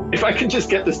thought, if I can just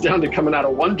get this down to coming out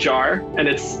of one jar and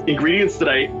it's ingredients that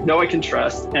I know I can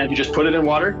trust, and you just put it in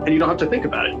water and you don't have to think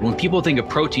about it. When people think of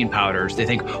protein powders, they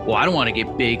think, well, I don't want to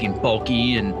get big and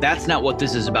bulky. And that's not what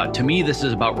this is about. To me, this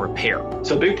is about repair.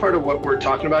 So a big part of what we're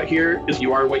talking about here is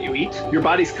you are what you eat. Your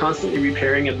body's constantly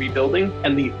repairing and rebuilding,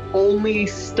 and the only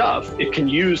stuff it can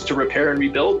use to repair and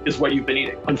rebuild is what you've been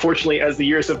eating. Unfortunately, as the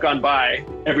years have gone by,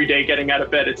 every day getting out of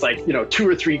bed, it's like, 2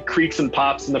 or 3 creaks and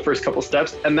pops in the first couple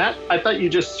steps. And that I thought you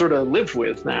just sort of live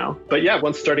with now. But yeah,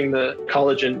 once starting the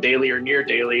collagen daily or near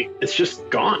daily, it's just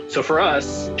gone. So for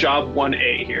us, job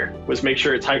 1A here was make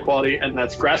sure it's high quality, and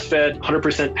that's grass-fed,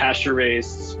 100%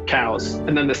 pasture-raised cows.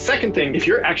 And then the second thing, if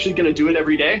you're actually going to do it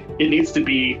every day, it needs to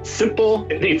be simple.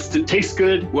 It needs to taste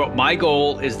good. Well, my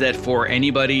goal is that for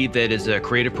anybody that is a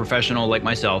creative professional like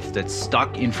myself that's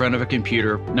stuck in front of a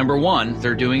computer, number one,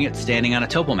 they're doing it standing on a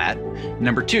TopoMat.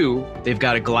 Number two, they've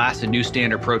got a glass of New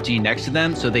Standard Protein next to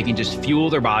them so they can just fuel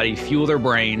their body, fuel their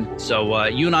brain. So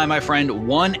you and I, my friend,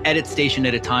 one edit station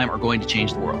at a time are going to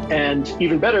change the world. And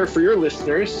even better for your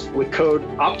listeners, with code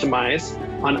OPTIMIZE,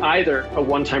 on either a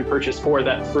one-time purchase or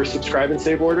that first subscribe and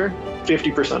save order,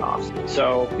 50% off.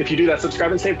 So if you do that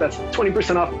subscribe and save, that's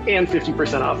 20% off and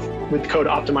 50% off with code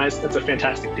OPTIMIZE. That's a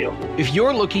fantastic deal. If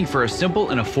you're looking for a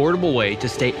simple and affordable way to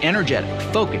stay energetic,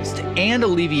 focused, and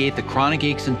alleviate the chronic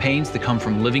aches and pains that come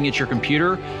from living at your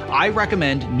computer, I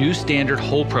recommend New Standard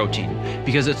Whole Protein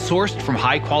because it's sourced from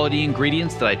high-quality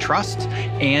ingredients that I trust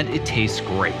and it tastes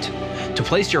great. To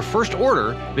place your first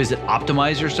order, visit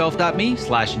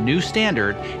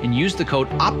optimizeyourself.me/newstandard and use the code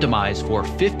OPTIMIZE for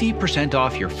 50%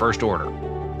 off your first order.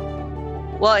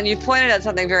 Well, and you pointed out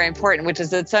something very important, which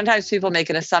is that sometimes people make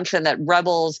an assumption that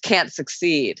rebels can't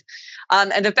succeed.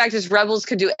 And the fact is rebels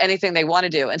can do anything they want to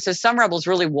do. And so some rebels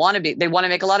really want to they want to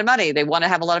make a lot of money. They want to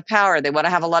have a lot of power. They want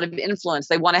to have a lot of influence.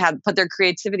 They want to put their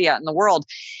creativity out in the world.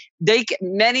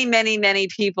 Many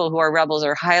people who are rebels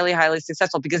are highly, highly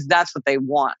successful because that's what they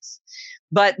want.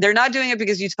 But they're not doing it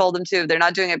because you told them to. They're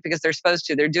not doing it because they're supposed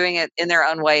to. They're doing it in their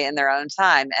own way, in their own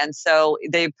time. And so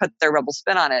they put their rebel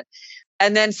spin on it.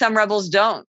 And then some rebels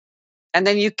don't. And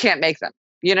then you can't make them.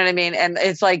 You know what I mean? And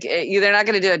it's like they're not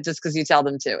going to do it just because you tell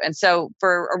them to. And so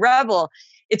for a rebel,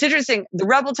 it's interesting. The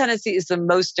rebel tendency is the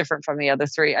most different from the other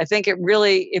three. I think it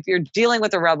really, if you're dealing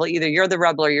with a rebel, either you're the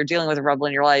rebel or you're dealing with a rebel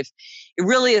in your life, it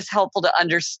really is helpful to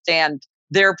understand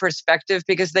their perspective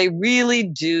because they really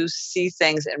do see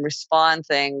things and respond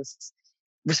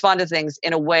to things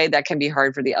in a way that can be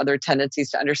hard for the other tendencies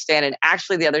to understand. And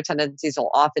actually the other tendencies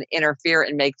will often interfere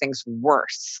and make things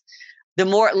worse. The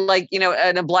more like,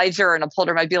 an obliger or an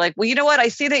upholder might be like, well, you know what? I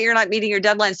see that you're not meeting your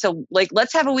deadline. So like,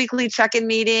 let's have a weekly check-in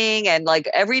meeting. And like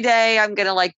every day I'm going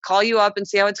to like call you up and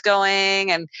see how it's going.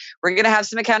 And we're going to have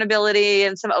some accountability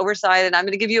and some oversight. And I'm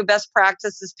going to give you a best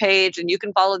practices page and you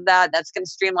can follow that. That's going to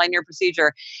streamline your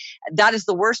procedure. That is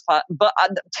the worst part, but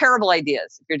terrible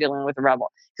ideas if you're dealing with a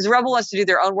rebel. Because a rebel wants to do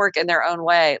their own work in their own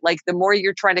way. Like the more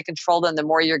you're trying to control them, the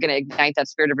more you're going to ignite that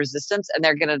spirit of resistance and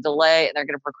they're going to delay and they're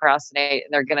going to procrastinate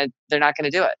and they're not going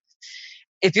to do it.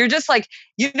 If you're just like,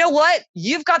 you know what,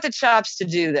 you've got the chops to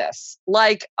do this.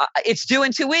 Like it's due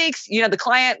in 2 weeks. The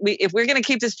client, if we're going to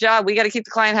keep this job, we got to keep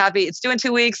the client happy. It's due in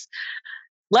 2 weeks.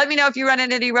 Let me know if you run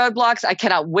into any roadblocks. I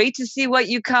cannot wait to see what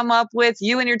you come up with.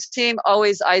 You and your team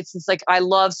always, it's like, I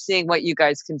love seeing what you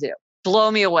guys can do. Blow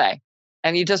me away.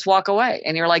 And you just walk away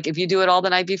and you're like, if you do it all the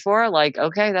night before, like,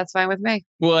 okay, that's fine with me.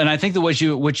 Well, and I think that what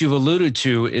you've alluded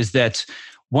to is that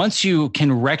once you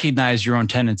can recognize your own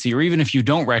tendency, or even if you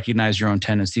don't recognize your own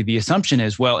tendency, the assumption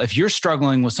is, well, if you're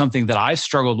struggling with something that I've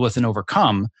struggled with and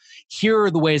overcome, here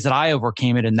are the ways that I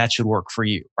overcame it and that should work for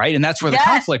you, right? And that's where the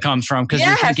conflict comes from because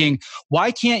you're thinking,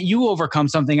 why can't you overcome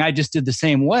something I just did the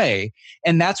same way?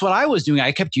 And that's what I was doing.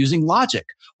 I kept using logic.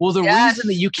 Well, the reason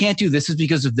that you can't do this is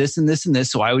because of this and this and this.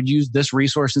 So I would use this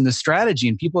resource and this strategy.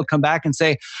 And people would come back and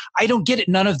say, I don't get it.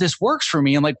 None of this works for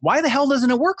me. I'm like, why the hell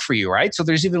doesn't it work for you, right? So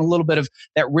there's even a little bit of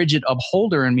that rigid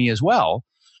upholder in me as well.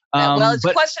 Well, it's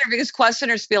questioner because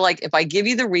questioners feel like if I give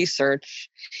you the research,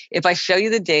 if I show you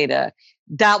the data,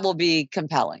 that will be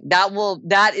compelling.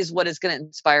 That is what is going to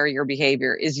inspire your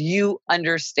behavior is you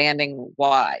understanding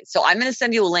why. So I'm going to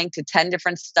send you a link to 10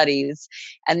 different studies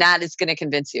and that is going to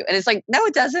convince you. And it's like, no,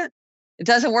 it doesn't. It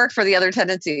doesn't work for the other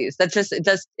tendencies.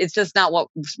 It's just not what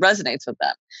resonates with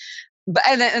them. But,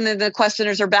 and then the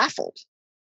questioners are baffled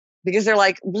because they're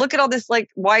like, look at all this, like,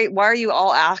 why are you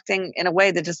all acting in a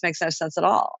way that just makes no sense at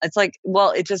all? It's like,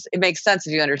 well, it makes sense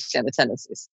if you understand the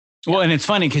tendencies. Well, and it's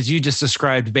funny because you just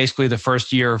described basically the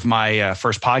first year of my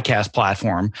first podcast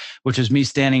platform, which was me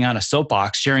standing on a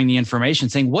soapbox, sharing the information,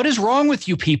 saying, what is wrong with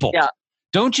you people? Yeah.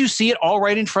 Don't you see it all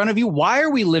right in front of you? Why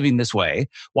are we living this way?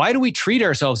 Why do we treat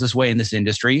ourselves this way in this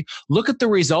industry? Look at the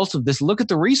results of this. Look at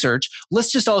the research.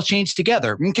 Let's just all change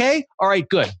together. Okay? All right,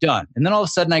 good, done. And then all of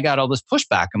a sudden I got all this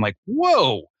pushback. I'm like,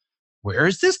 whoa. Where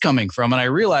is this coming from? And I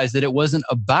realized that it wasn't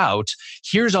about,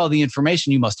 here's all the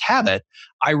information, you must have it.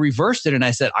 I reversed it and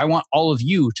I said, I want all of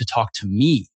you to talk to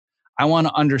me. I want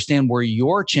to understand where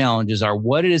your challenges are,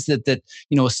 what it is that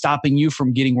is stopping you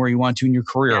from getting where you want to in your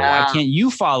career. Yeah. Why can't you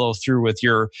follow through with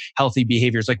your healthy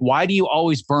behaviors? Like, why do you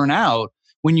always burn out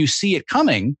when you see it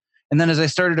coming? And then as I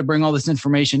started to bring all this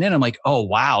information in, I'm like, oh,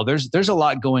 wow, there's a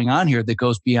lot going on here that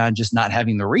goes beyond just not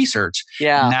having the research.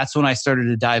 Yeah. And that's when I started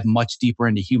to dive much deeper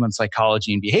into human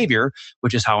psychology and behavior,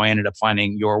 which is how I ended up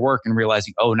finding your work and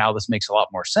realizing, oh, now this makes a lot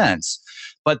more sense.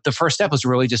 But the first step was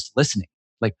really just listening.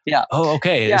 Like, oh,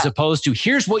 okay, as opposed to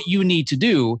here's what you need to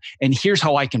do and here's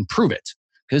how I can prove it.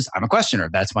 because I'm a questioner.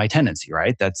 That's my tendency,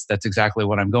 right? That's exactly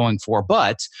what I'm going for.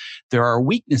 But there are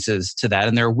weaknesses to that,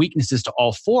 and there are weaknesses to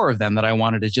all four of them that I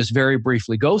wanted to just very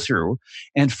briefly go through.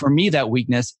 And for me, that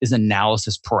weakness is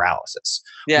analysis paralysis.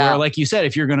 Yeah. Where, like you said,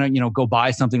 if you're going to, go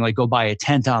buy something, like go buy a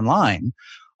tent online.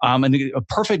 And a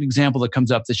perfect example that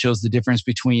comes up that shows the difference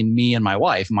between me and my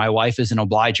wife. My wife is an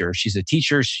obliger. She's a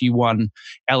teacher. She won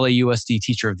LAUSD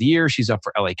Teacher of the Year. She's up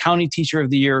for LA County Teacher of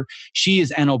the Year. She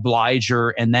is an obliger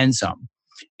and then some.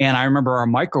 And I remember our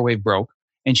microwave broke,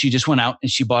 and she just went out and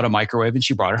she bought a microwave and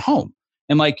she brought it home.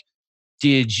 And like,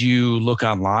 did you look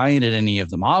online at any of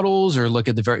the models or look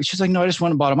at the she's like, no, I just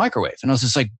went and bought a microwave. And I was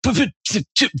just like,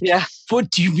 yeah.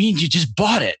 What do you mean you just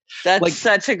bought it? That's like,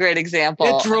 such a great example.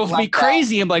 It drove me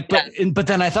crazy. I'm like, but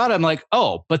then I thought, I'm like,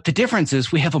 oh, but the difference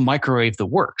is we have a microwave that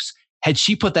works. Had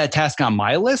she put that task on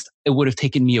my list, it would have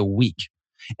taken me a week.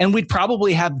 And we'd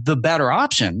probably have the better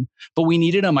option, but we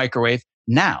needed a microwave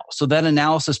now. So that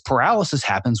analysis paralysis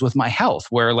happens with my health,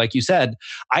 where, like you said,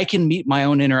 I can meet my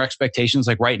own inner expectations.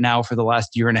 Like right now, for the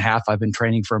last year and a half, I've been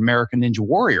training for American Ninja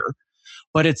Warrior,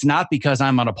 but it's not because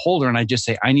I'm an upholder and I just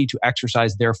say, I need to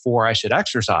exercise, therefore I should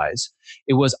exercise.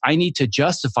 It was, I need to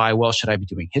justify, well, should I be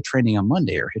doing HIIT training on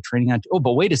Monday or HIIT training on,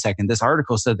 but wait a second, this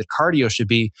article said that cardio should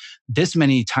be this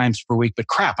many times per week, but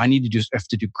crap, I have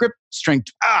to do grip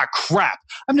strength. Crap.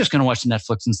 I'm just going to watch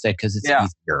Netflix instead because it's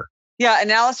easier. Yeah,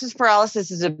 analysis paralysis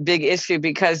is a big issue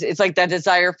because it's like that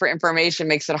desire for information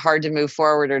makes it hard to move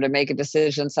forward or to make a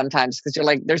decision sometimes, because you're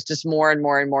like, there's just more and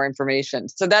more and more information.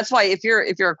 So that's why if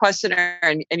you're a questioner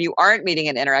and you aren't meeting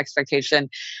an inner expectation,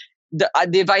 the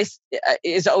advice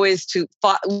is always to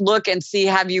look and see,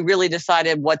 have you really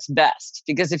decided what's best?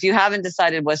 Because if you haven't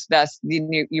decided what's best,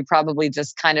 you're probably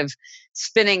just kind of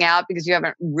spinning out because you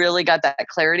haven't really got that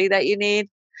clarity that you need.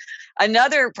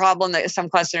 Another problem that some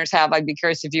questioners have, I'd be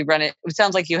curious if you've run it. It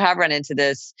sounds like you have run into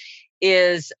this,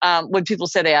 is when people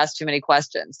say they ask too many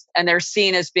questions and they're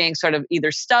seen as being sort of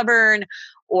either stubborn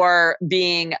or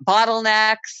being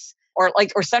bottlenecks,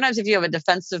 or sometimes if you have a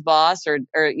defensive boss or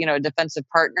a defensive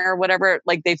partner or whatever,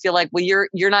 like they feel like, well, you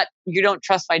don't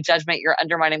trust my judgment, you're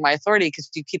undermining my authority because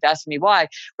you keep asking me why.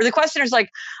 Where the questioner's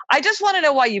like, I just want to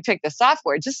know why you picked the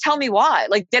software. Just tell me why.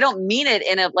 Like they don't mean it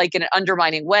in an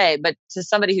undermining way, but to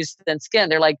somebody who's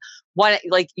thin-skinned, they're like, why?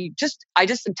 Like I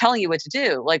just am telling you what to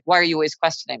do. Like, why are you always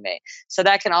questioning me? So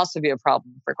that can also be a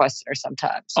problem for questioners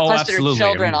sometimes. Oh, questioner absolutely.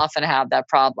 Children often have that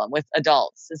problem with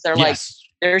adults. Is they're like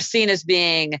they're seen as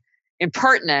being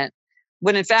impertinent,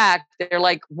 when in fact they're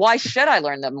like, why should I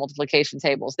learn the multiplication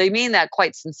tables? They mean that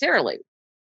quite sincerely.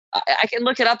 I can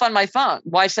look it up on my phone.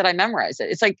 Why should I memorize it?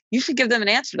 It's like, you should give them an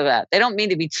answer to that. They don't mean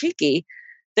to be cheeky.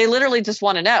 They literally just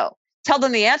want to know. Tell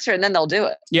them the answer and then they'll do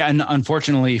it. Yeah. And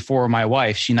unfortunately for my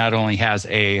wife, she not only has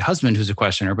a husband who's a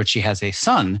questioner, but she has a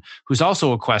son who's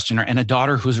also a questioner and a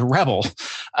daughter who's a rebel.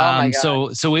 Oh my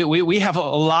God. So we have a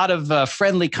lot of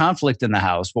friendly conflict in the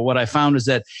house. But what I found is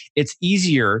that it's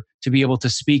easier to be able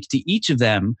to speak to each of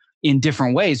them in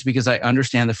different ways, because I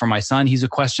understand that for my son, he's a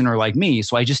questioner like me.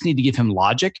 So I just need to give him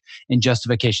logic and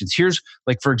justifications. Here's,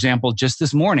 like, for example, just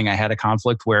this morning, I had a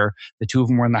conflict where the two of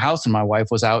them were in the house and my wife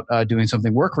was out doing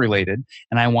something work related.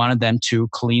 And I wanted them to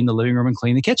clean the living room and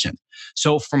clean the kitchen.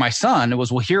 So for my son, it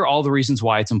was, well, here are all the reasons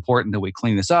why it's important that we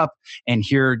clean this up. And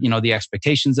here, the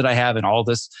expectations that I have and all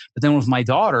this. But then with my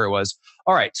daughter, it was,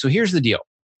 all right, so here's the deal.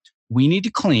 We need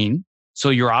to clean. So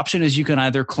your option is you can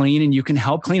either clean and you can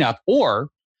help clean up, or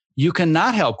you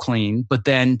cannot help clean, but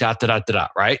then ...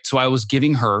 right? So I was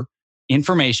giving her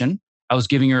information. I was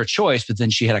giving her a choice, but then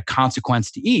she had a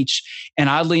consequence to each. And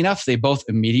oddly enough, they both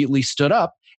immediately stood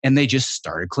up and they just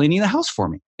started cleaning the house for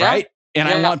me, right? And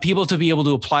I want people to be able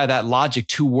to apply that logic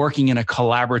to working in a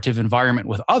collaborative environment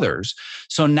with others.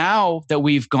 So now that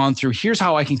we've gone through, here's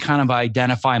how I can kind of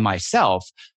identify myself.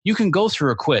 You can go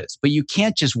through a quiz, but you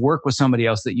can't just work with somebody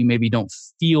else that you maybe don't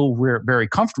feel very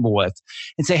comfortable with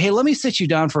and say, hey, let me sit you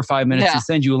down for 5 minutes and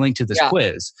send you a link to this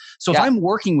quiz. So if I'm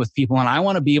working with people and I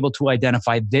want to be able to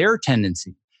identify their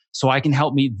tendency so I can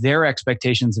help meet their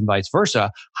expectations and vice versa,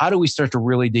 how do we start to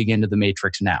really dig into the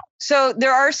matrix now? So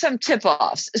there are some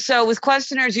tip-offs. So with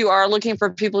questioners, you are looking for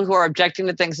people who are objecting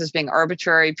to things as being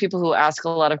arbitrary, people who ask a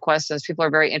lot of questions, people are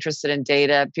very interested in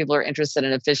data, people are interested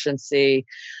in efficiency.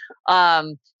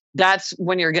 That's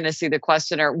when you're going to see the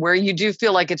questioner where you do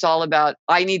feel like it's all about,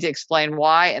 I need to explain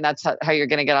why, and that's how you're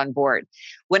going to get on board.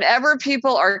 Whenever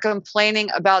people are complaining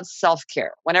about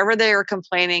self-care, whenever they are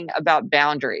complaining about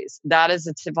boundaries, that is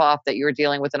a tip-off that you're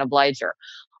dealing with an obliger.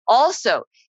 Also,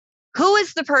 who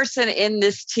is the person in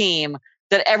this team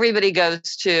that everybody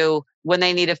goes to when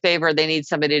they need a favor, they need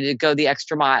somebody to go the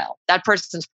extra mile? That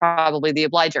person's probably the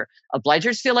obliger.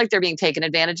 Obligers feel like they're being taken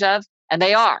advantage of, And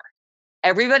they are.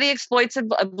 Everybody exploits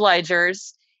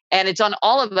obligers, and it's on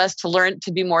all of us to learn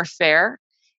to be more fair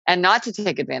and not to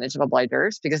take advantage of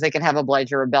obligers, because they can have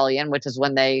obliger rebellion, which is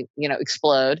when they,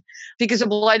 explode, because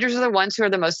obligers are the ones who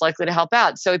are the most likely to help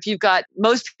out. So if you've got,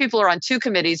 most people are on 2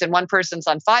 committees and one person's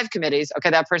on 5 committees, okay,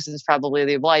 that person is probably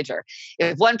the obliger.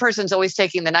 If one person's always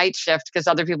taking the night shift because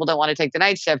other people don't want to take the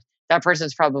night shift, that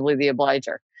person's probably the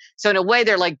obliger. So in a way,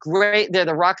 they're like great. They're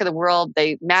the rock of the world.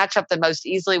 They match up the most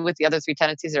easily with the other 3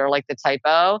 tendencies that are like the type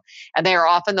O. And they are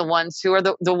often the ones who are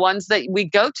the ones that we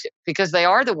go to, because they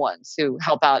are the ones who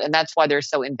help out. And that's why they're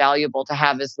so invaluable to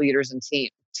have as leaders and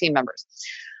team members.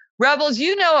 Rebels,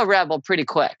 a rebel pretty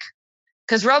quick,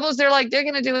 because rebels, they're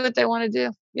going to do what they want to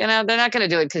do. They're not going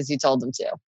to do it because you told them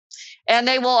to. And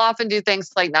they will often do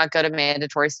things like not go to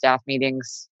mandatory staff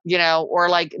meetings, or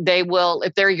like they will,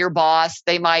 if they're your boss,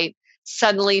 they might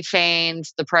suddenly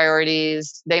change the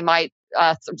priorities. They might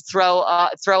throw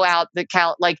out the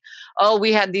count, like, oh,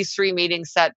 we had these 3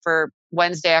 meetings set for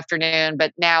Wednesday afternoon,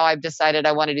 but now I've decided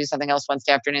I want to do something else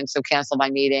Wednesday afternoon, so cancel my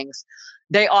meetings.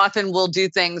 They often will do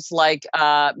things like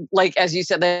as you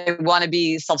said, they want to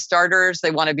be self-starters. They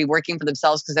want to be working for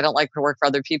themselves because they don't like to work for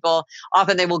other people.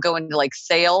 Often they will go into like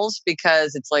sales,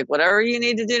 because it's like, whatever you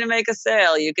need to do to make a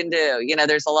sale, you can do.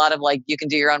 There's a lot of like, you can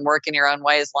do your own work in your own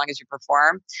way as long as you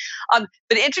perform.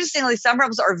 But interestingly, some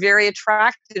rebels are very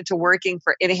attracted to working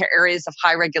in areas of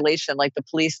high regulation, like the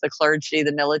police, the clergy,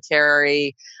 the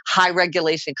military, high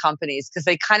regulation companies, because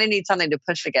they kind of need something to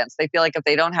push against. They feel like if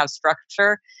they don't have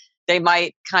structure, they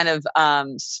might kind of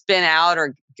spin out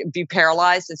or be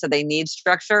paralyzed. And so they need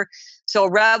structure. So a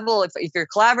rebel, if you're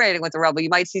collaborating with a rebel, you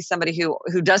might see somebody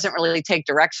who doesn't really take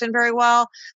direction very well,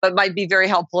 but might be very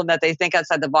helpful in that they think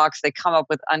outside the box. They come up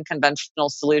with unconventional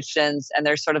solutions, and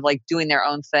they're sort of like doing their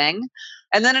own thing.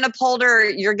 And then an upholder,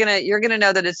 you're gonna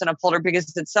know that it's an upholder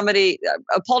because it's somebody.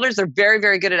 Upholders are very,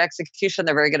 very good at execution.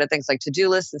 They're very good at things like to-do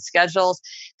lists and schedules.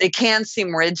 They can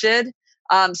seem rigid.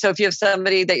 So if you have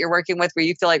somebody that you're working with where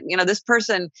you feel like, this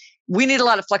person, we need a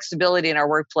lot of flexibility in our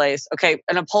workplace. Okay,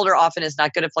 an upholder often is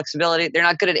not good at flexibility. They're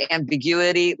not good at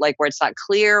ambiguity, like where it's not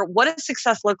clear. What does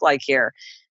success look like here?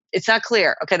 It's not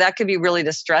clear. Okay, that could be really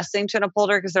distressing to an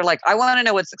upholder, because they're like, I want to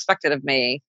know what's expected of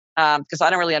me, because I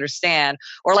don't really understand.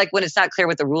 Or like when it's not clear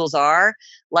what the rules are.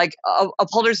 Like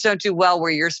upholders don't do well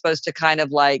where you're supposed to kind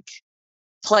of like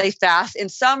play fast. In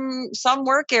some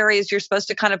work areas, you're supposed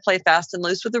to kind of play fast and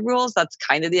loose with the rules. That's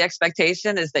kind of the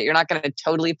expectation, is that you're not going to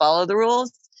totally follow the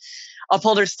rules.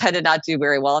 Upholders tend to not do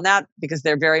very well in that, because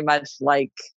they're very much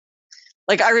like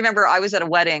I remember I was at a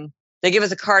wedding. They gave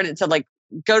us a card and said like,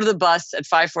 go to the bus at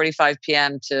 5:45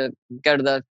 p.m. to go to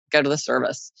the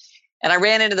service. And I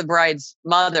ran into the bride's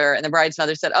mother, and the bride's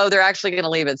mother said, oh, they're actually going to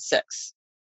leave at 6.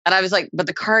 And I was like, but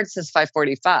the card says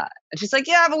 5:45. And she's like,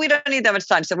 yeah, but we don't need that much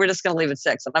time, so we're just going to leave at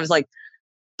 6. And I was like,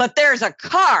 but there's a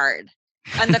card,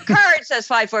 and the card says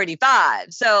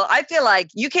 5:45. So I feel like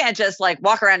you can't just like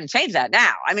walk around and change that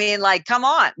now. I mean, like, come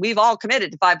on. We've all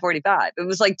committed to 5:45. It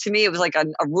was like, to me, it was like a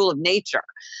rule of nature.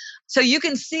 So you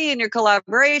can see in your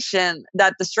collaboration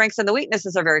that the strengths and the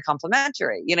weaknesses are very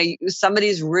complementary.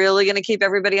 Somebody's really going to keep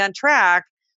everybody on track,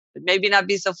 but maybe not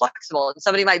be so flexible. And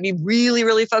somebody might be really,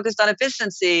 really focused on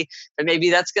efficiency, but maybe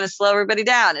that's going to slow everybody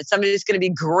down. And somebody's going to be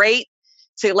great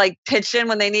to like pitch in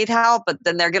when they need help, but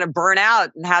then they're going to burn out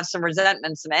and have some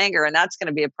resentment, some anger, and that's going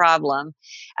to be a problem.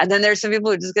 And then there's some people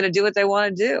who are just going to do what they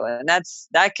want to do. And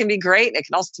that can be great. It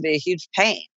can also be a huge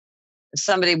pain if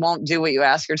somebody won't do what you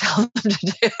ask or tell them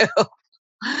to do.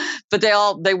 But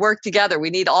they work together.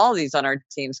 We need all these on our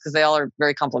teams because they all are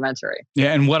very complementary.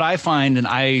 Yeah. And what I find, and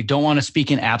I don't want to speak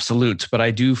in absolutes, but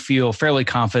I do feel fairly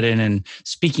confident in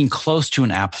speaking close to an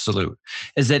absolute,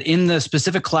 is that in the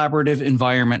specific collaborative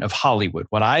environment of Hollywood,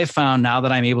 what I found now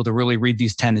that I'm able to really read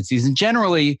these tendencies, and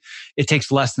generally it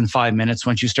takes less than 5 minutes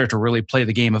once you start to really play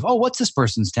the game of, oh, what's this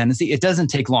person's tendency? It doesn't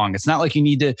take long. It's not like you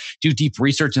need to do deep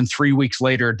research and 3 weeks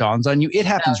later it dawns on you. It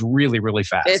happens really, really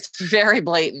fast. It's very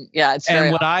blatant. Yeah.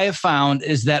 And what I have found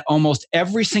is that almost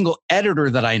every single editor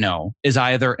that I know is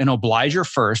either an obliger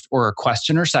first or a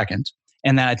questioner second.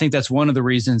 And then I think that's one of the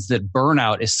reasons that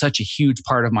burnout is such a huge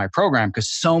part of my program, because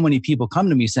so many people come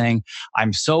to me saying,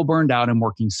 I'm so burned out and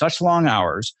working such long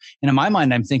hours. And in my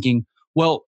mind, I'm thinking,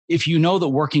 well, if you know that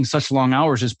working such long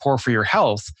hours is poor for your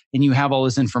health and you have all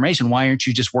this information, why aren't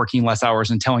you just working less hours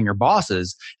and telling your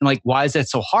bosses? And like, why is that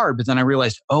so hard? But then I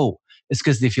realized, oh, it's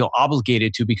because they feel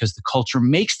obligated to, because the culture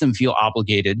makes them feel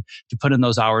obligated to put in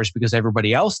those hours because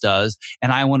everybody else does.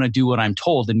 And I want to do what I'm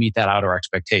told and meet that outer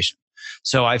expectation.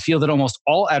 So I feel that almost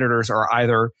all editors are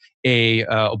either a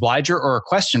obliger or a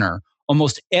questioner.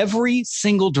 Almost every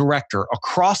single director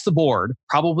across the board,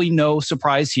 probably no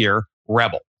surprise here,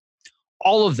 rebel.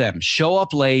 All of them show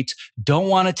up late, don't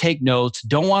want to take notes,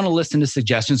 don't want to listen to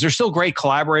suggestions. They're still great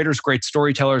collaborators, great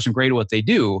storytellers, and great at what they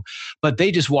do, but they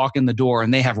just walk in the door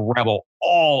and they have rebel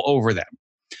all over them.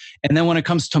 And then when it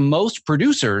comes to most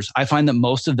producers, I find that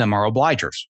most of them are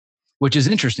obligers, which is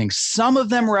interesting. Some of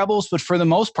them rebels, but for the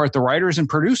most part, the writers and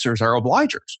producers are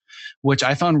obligers, which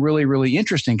I found really, really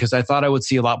interesting because I thought I would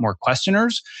see a lot more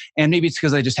questioners. And maybe it's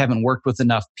because I just haven't worked with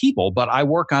enough people, but I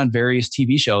work on various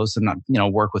TV shows and,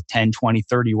 work with 10, 20,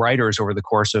 30 writers over the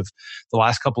course of the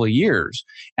last couple of years.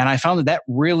 And I found that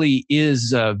really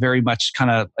is very much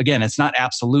kind of, again, it's not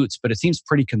absolutes, but it seems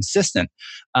pretty consistent.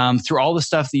 Through all the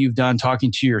stuff that you've done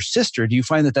talking to your sister, do you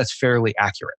find that that's fairly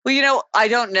accurate? Well, I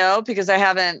don't know because I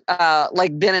haven't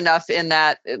been enough in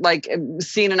that,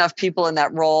 seen enough people in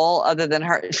that role other than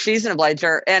her. She's an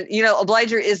obliger. And,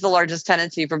 obliger is the largest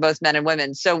tendency for both men and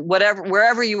women. So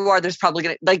wherever you are, there's probably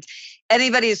going to,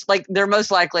 anybody's they're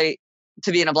most likely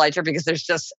to be an obliger because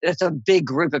it's a big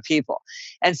group of people.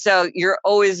 And so you're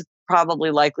always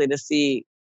probably likely to see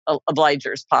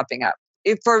obligers popping up.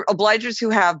 If for obligers who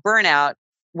have burnout,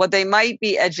 what they might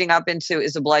be edging up into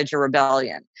is obliger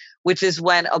rebellion, which is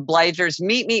when obligers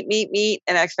meet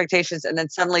and expectations, and then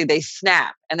suddenly they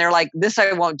snap and they're like, this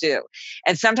I won't do.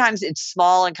 And sometimes it's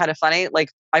small and kind of funny.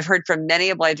 I've heard from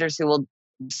many obligers who will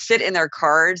sit in their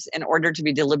cars in order to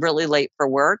be deliberately late for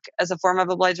work as a form of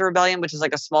obliger rebellion, which is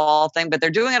a small thing, but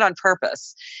they're doing it on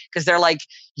purpose because they're like,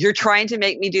 you're trying to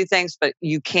make me do things, but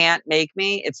you can't make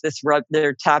me. It's this,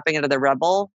 they're tapping into the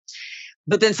rebel.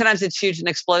 But then sometimes it's huge and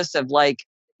explosive,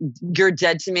 you're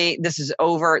dead to me. This is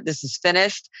over. This is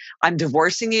finished. I'm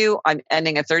divorcing you. I'm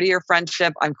ending a 30-year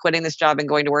friendship. I'm quitting this job and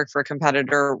going to work for a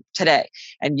competitor today.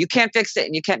 And you can't fix it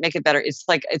and you can't make it better. It's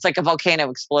like a volcano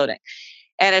exploding.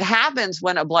 And it happens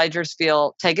when obligers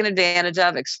feel taken advantage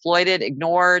of, exploited,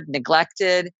 ignored,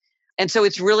 neglected. And so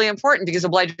it's really important because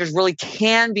obligers really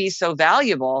can be so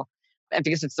valuable and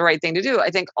because it's the right thing to do. I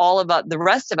think all about the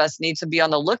rest of us need to be on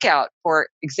the lookout for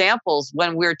examples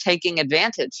when we're taking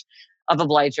advantage of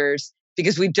obligers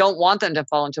because we don't want them to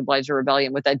fall into obliger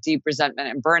rebellion with that deep resentment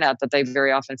and burnout that they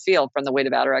very often feel from the weight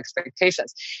of outer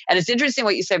expectations. And it's interesting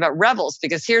what you say about rebels,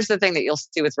 because here's the thing that you'll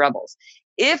see with rebels.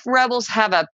 If rebels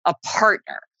have a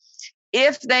partner,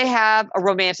 if they have a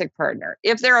romantic partner,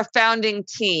 if they're a founding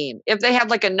team, if they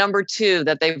have a number two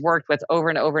that they've worked with over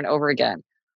and over and over again,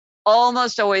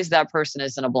 almost always that person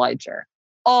is an obliger.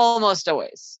 Almost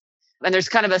always. And there's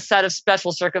kind of a set of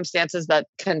special circumstances that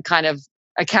can kind of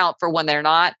account for when they're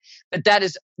not. But that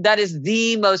is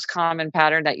the most common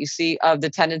pattern that you see of the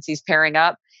tendencies pairing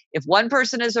up. If one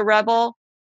person is a rebel,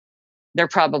 they're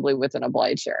probably with an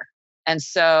obliger. And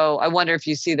so I wonder if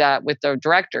you see that with the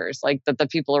directors, that the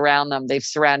people around them, they've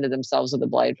surrounded themselves with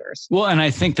obligers. Well, and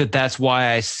I think that that's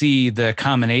why I see the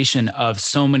combination of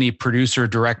so many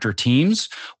producer-director teams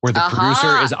where the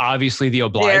producer is obviously the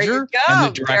obliger and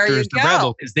the director is the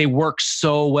rebel because they work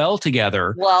so well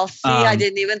together. Well, see, I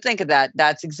didn't even think of that.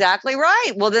 That's exactly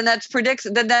right. Well, then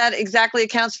that exactly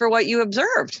accounts for what you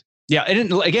observed. Yeah,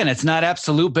 again, it's not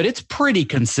absolute, but it's pretty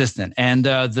consistent. And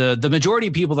the majority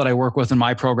of people that I work with in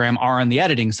my program are on the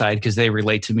editing side because they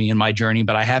relate to me in my journey,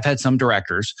 but I have had some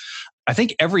directors. I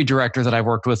think every director that I've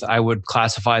worked with, I would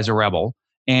classify as a rebel.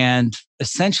 And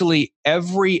essentially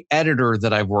every editor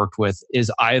that I've worked with is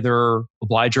either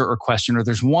obliger or questioner.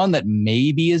 There's one that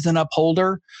maybe is an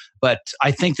upholder, but I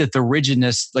think that the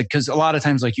rigidness, because a lot of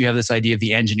times you have this idea of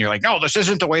the engineer, no, this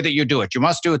isn't the way that you do it. You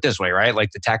must do it this way, right? Like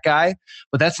the tech guy,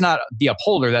 but that's not the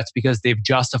upholder. That's because they've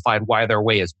justified why their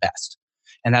way is best.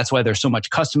 And that's why there's so much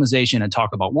customization and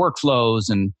talk about workflows.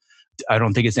 And I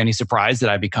don't think it's any surprise that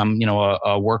I become,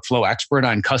 a workflow expert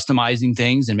on customizing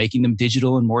things and making them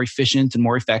digital and more efficient and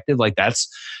more effective. That's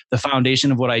the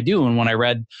foundation of what I do. And when I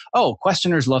read,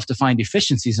 questioners love to find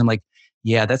efficiencies, I'm like,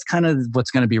 yeah, that's kind of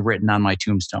what's going to be written on my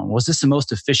tombstone. Was this the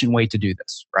most efficient way to do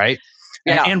this? Right.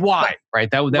 Yeah. And why? Right.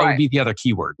 That would be the other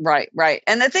keyword. Right.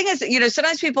 And the thing is,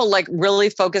 sometimes people really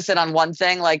focus it on one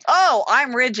thing,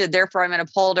 I'm rigid, therefore I'm an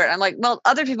upholder. And I'm like, well,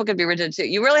 other people could be rigid too.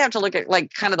 You really have to look at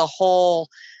kind of the whole,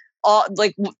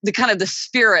 the kind of the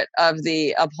spirit of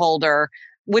the upholder,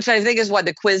 which I think is why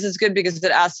the quiz is good because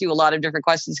it asks you a lot of different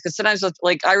questions. Because sometimes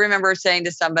I remember saying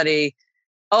to somebody,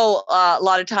 a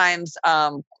lot of times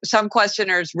some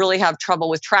questioners really have trouble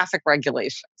with traffic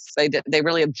regulations. They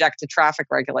really object to traffic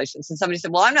regulations. And somebody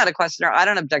said, well, I'm not a questioner. I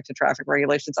don't object to traffic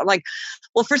regulations. I'm like,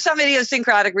 well, for some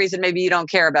idiosyncratic reason, maybe you don't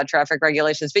care about traffic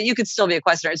regulations, but you could still be a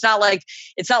questioner. It's not like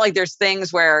there's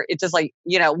things where it's just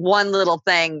one little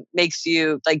thing makes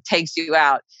you takes you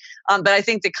out. But I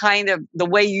think the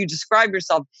way you describe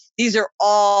yourself, these are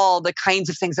all the kinds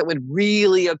of things that would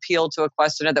really appeal to a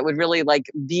questioner, that would really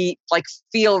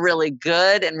feel really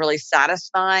good and really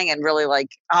satisfying and really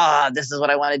this is what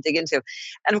I want to dig into.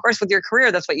 And of course, with your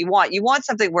career, that's what you want. You want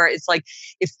something where it's like,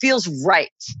 it feels right.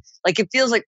 Like it feels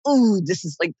like, ooh, this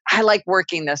is like, I like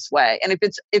working this way. And if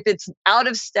it's out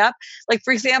of step, like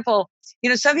for example,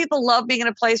 some people love being in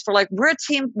a place where we're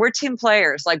team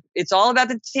players. Like it's all about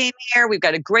the team here. We've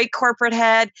got a great corporate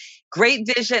head, great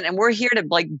vision, and we're here to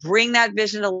bring that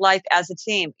vision to life as a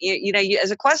team. You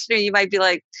as a questioner, you might be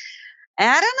like,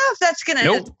 I don't know if that's gonna.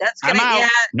 Nope, I'm out. Yeah,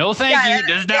 no, thank you.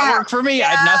 Does not work for me. Yeah,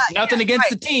 I have nothing against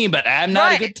the team, but I'm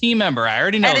not a good team member. I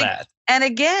already know that. And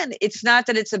again, it's not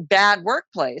that it's a bad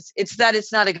workplace. It's that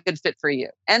it's not a good fit for you.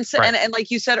 And so, and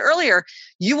like you said earlier,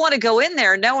 you want to go in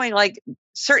there knowing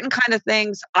certain kind of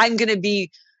things I'm going to be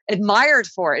admired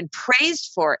for and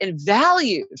praised for and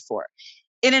valued for.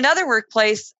 In another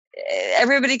workplace,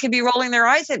 everybody could be rolling their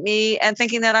eyes at me and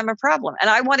thinking that I'm a problem. And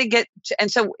I want to get to, and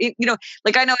so, I know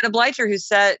an obliger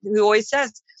who always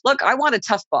says, look, I want a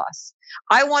tough boss.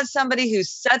 I want somebody who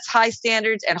sets high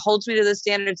standards and holds me to those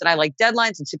standards. And I like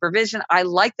deadlines and supervision. I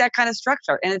like that kind of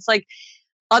structure. And it's like,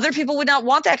 other people would not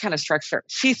want that kind of structure.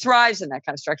 She thrives in that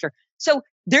kind of structure. So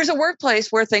there's a workplace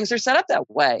where things are set up that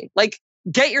way.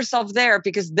 Get yourself there,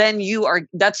 because then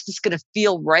that's just going to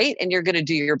feel right and you're going to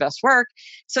do your best work.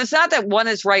 So it's not that one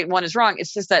is right and one is wrong.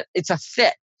 It's just that it's a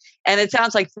fit. And it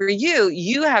sounds like for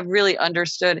you have really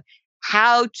understood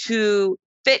how to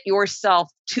fit yourself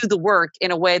to the work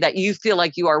in a way that you feel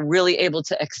like you are really able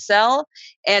to excel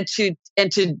and to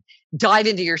dive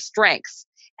into your strengths.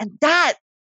 And that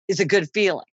is a good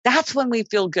feeling. That's when we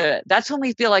feel good. That's when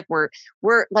we feel like we're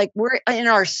in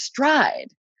our stride.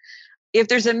 If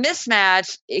there's a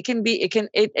mismatch, it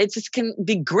just can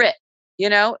be grit.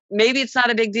 Maybe it's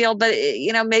not a big deal, but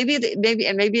maybe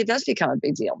it does become a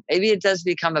big deal. Maybe it does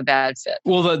become a bad fit.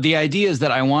 Well, the idea is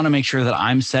that I want to make sure that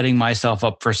I'm setting myself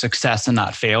up for success and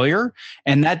not failure.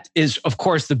 And that is, of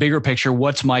course, the bigger picture.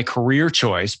 What's my career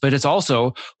choice? But it's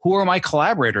also, who are my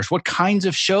collaborators? What kinds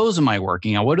of shows am I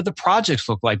working on? What do the projects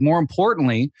look like? More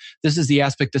importantly, this is the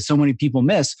aspect that so many people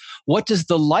miss. What does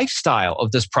the lifestyle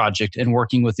of this project and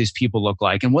working with these people look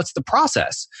like? And what's the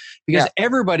process? Because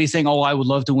everybody's saying, oh, I would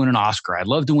love to win an Oscar. I'd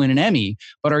love to win an Emmy,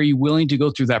 but are you willing to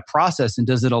go through that process, and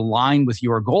does it align with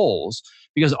your goals?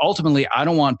 Because ultimately, I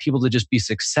don't want people to just be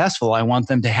successful. I want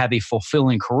them to have a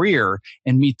fulfilling career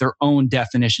and meet their own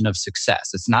definition of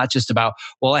success. It's not just about,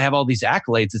 well, I have all these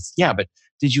accolades. It's, but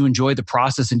did you enjoy the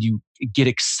process, and do you get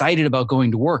excited about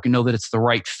going to work and know that it's the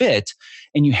right fit?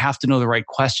 And you have to know the right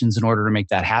questions in order to make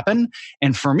that happen.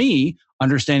 And for me,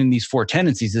 understanding these 4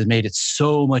 tendencies has made it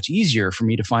so much easier for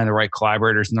me to find the right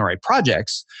collaborators and the right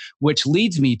projects, which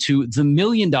leads me to the $1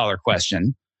 million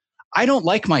question. I don't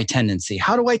like my tendency.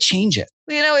 How do I change it?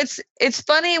 It's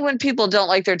funny when people don't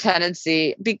like their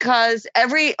tendency, because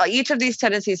each of these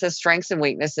tendencies has strengths and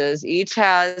weaknesses. Each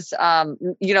has,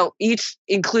 each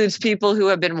includes people who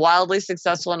have been wildly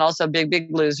successful and also big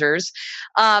losers.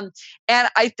 And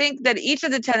I think that each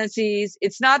of the tendencies,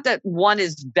 it's not that one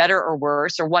is better or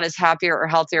worse, or one is happier or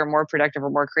healthier or more productive or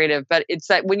more creative, but it's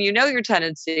that when you know your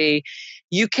tendency,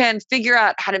 you can figure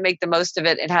out how to make the most of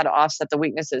it and how to offset the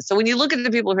weaknesses. So when you look at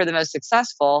the people who are the most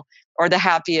successful or the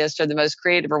happiest or the most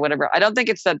creative or whatever, I don't think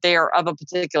it's that they are of a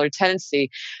particular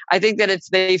tendency. I think that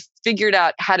they've figured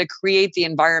out how to create the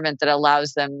environment that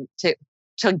allows them to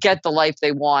get the life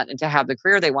they want and to have the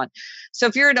career they want. So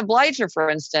if you're an obliger, for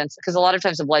instance, because a lot of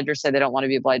times obligers say they don't want to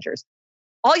be obligers,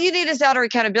 all you need is outer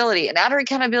accountability. And outer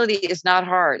accountability is not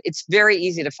hard. It's very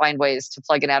easy to find ways to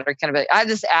plug in outer accountability. I have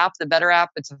this app, the Better app.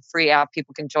 It's a free app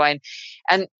people can join.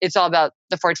 And it's all about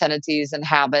the 4 tendencies and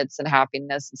habits and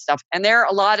happiness and stuff. And there are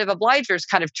a lot of obligers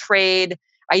kind of trade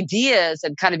ideas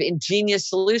and kind of ingenious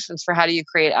solutions for how do you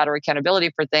create outer accountability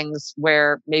for things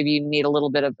where maybe you need a little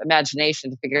bit of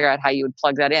imagination to figure out how you would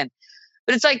plug that in.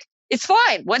 But it's like, it's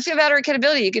fine. Once you have outer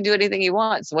accountability, you can do anything you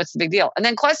want. So what's the big deal? And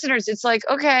then questioners, it's like,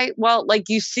 okay, well,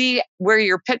 you see where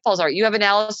your pitfalls are. You have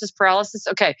analysis paralysis.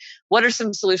 Okay, what are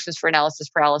some solutions for analysis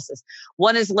paralysis?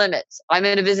 One is limits. I'm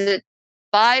going to visit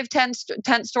 5, 10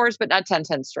 stores, but not 10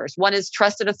 stores. One is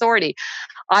trusted authority.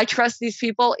 I trust these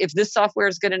people. If this software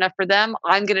is good enough for them,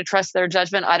 I'm going to trust their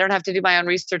judgment. I don't have to do my own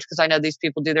research because I know these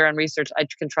people do their own research. I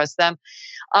can trust them.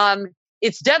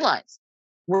 It's deadlines.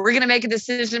 We're going to make a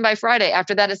decision by Friday.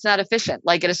 After that, it's not efficient.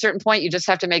 At a certain point, you just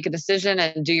have to make a decision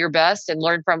and do your best and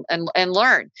learn from and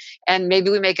learn. And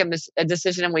maybe we make a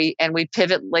decision and we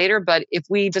pivot later. But if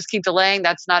we just keep delaying,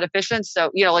 that's not efficient.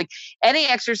 So any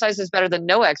exercise is better than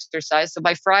no exercise. So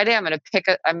by Friday, I'm going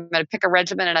to pick a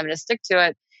regimen and I'm going to stick to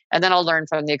it. and then I'll learn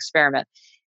from the experiment.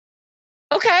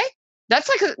 Okay. That's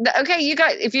okay. You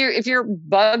got, if you're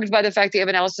bugged by the fact that you have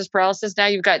analysis paralysis, now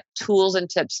you've got tools and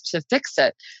tips to fix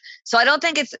it. So I don't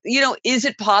think it's, is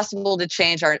it possible to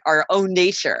change our own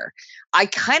nature? I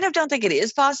kind of don't think it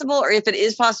is possible, or if it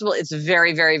is possible, it's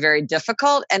very, very, very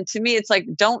difficult. And to me, it's like,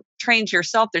 don't train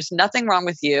yourself. There's nothing wrong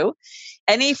with you.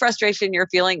 Any frustration you're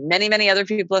feeling, many, many other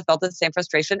people have felt the same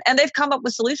frustration, and they've come up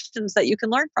with solutions that you can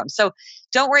learn from. So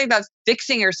don't worry about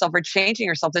fixing yourself or changing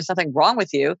yourself. There's nothing wrong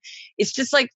with you. It's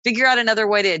just like, figure out another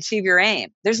way to achieve your aim.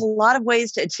 There's a lot of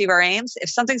ways to achieve our aims. If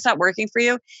something's not working for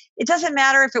you, it doesn't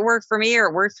matter if it worked for me or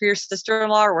it worked for your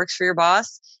sister-in-law or works for your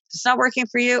boss. If it's not working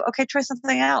for you, okay, try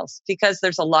something else, because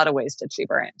there's a lot of ways to achieve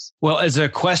our aims. Well, as a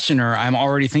questioner, I'm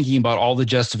already thinking about all the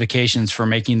justifications for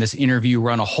making this interview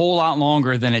run a whole lot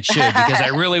longer than it should, because I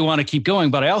really want to keep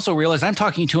going. But I also realize I'm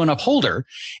talking to an upholder,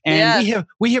 and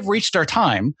we have reached our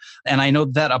time. And I know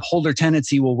that upholder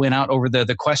tendency will win out over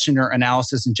the questioner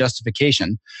analysis and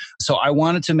justification. So I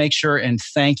wanted to make sure and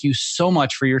thank you so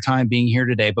much for your time being here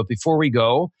today. But before we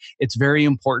go, it's very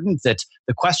important that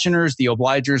the questioners, the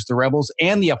obligers, the rebels,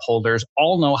 and the upholders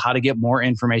all know how to get more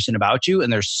information about you.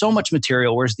 And there's so much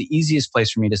material. Where's the easiest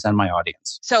place for me to send my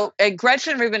audience? So at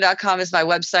GretchenRubin.com is my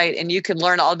website, and you can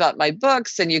learn all about my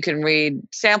books, and you can read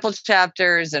sample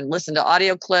chapters and listen to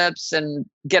audio clips and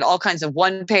get all kinds of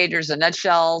one-pagers and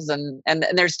nutshells. And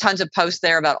there's tons of posts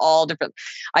there about all different.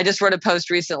 I just wrote a post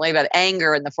recently about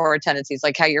anger and the 4 tendencies,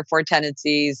 like how your 4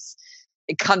 tendencies,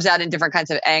 it comes out in different kinds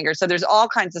of anger. So there's all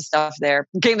kinds of stuff there.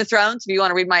 Game of Thrones, if you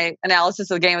want to read my analysis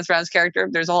of the Game of Thrones character,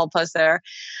 there's a whole post there.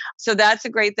 So that's a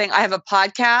great thing. I have a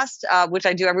podcast, which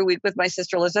I do every week with my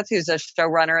sister Elizabeth, who's a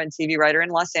showrunner and TV writer in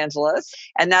Los Angeles.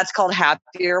 And that's called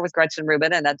Happier with Gretchen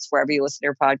Rubin. And that's wherever you listen to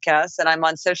your podcasts. And I'm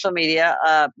on social media.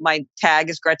 My tag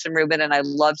is Gretchen Rubin, and I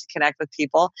love to connect with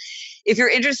people. If you're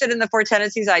interested in the 4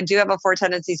 tendencies, I do have a 4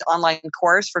 tendencies online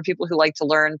course for people who like to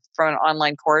learn from an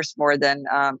online course more than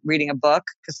reading a book,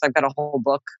 because I've got a whole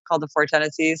book called The 4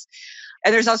 Tendencies.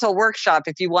 And there's also a workshop.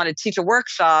 If you want to teach a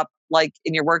workshop, like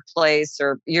in your workplace,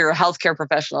 or you're a healthcare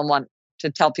professional and want to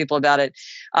tell people about it,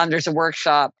 there's a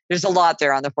workshop. There's a lot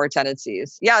there on the 4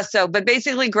 tendencies. Yeah. So, but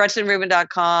basically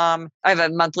GretchenRubin.com. I have a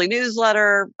monthly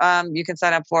newsletter you can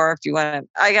sign up for if you want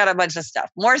to. I got a bunch of stuff,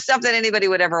 more stuff than anybody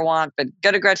would ever want, but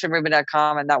go to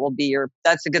GretchenRubin.com, and that will be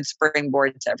that's a good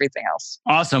springboard to everything else.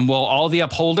 Awesome. Well, all the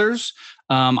upholders,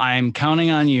 I'm counting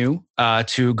on you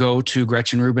to go to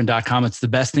GretchenRubin.com. It's the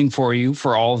best thing for you.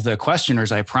 For all of the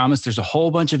questioners, I promise there's a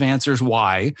whole bunch of answers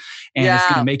why, and it's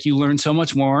going to make you learn so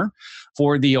much more.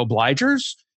 For the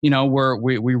obligers, we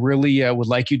really would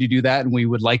like you to do that, and we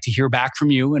would like to hear back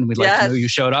from you, and we'd like to know you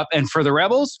showed up. And for the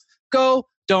rebels, go,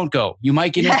 don't go. You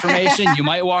might get information, you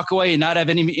might walk away and not have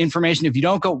any information. If you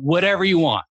don't go, whatever you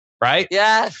want, right?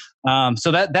 Yes.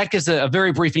 So that gives a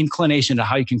very brief inclination to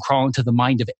how you can crawl into the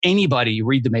mind of anybody,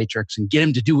 read the Matrix, and get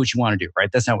him to do what you want to do,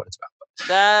 right? That's not what it's about.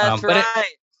 That's right.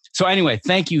 So anyway,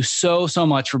 thank you so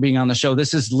much for being on the show.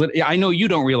 This is, I know you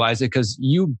don't realize it because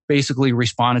you basically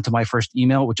responded to my first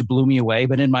email, which blew me away.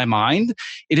 But in my mind,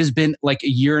 it has been like a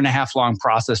 1.5 year long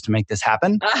process to make this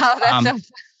happen.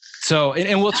 So,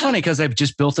 and what's funny, because I've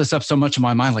just built this up so much in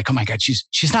my mind, like, oh my God, she's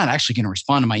not actually going to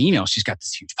respond to my email. She's got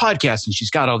this huge podcast and she's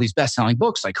got all these best-selling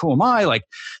books. Like, who am I? Like,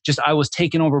 I was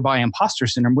taken over by imposter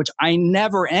syndrome, which I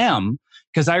never am,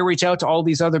 because I reach out to all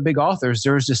these other big authors.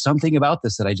 There was just something about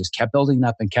this that I just kept building it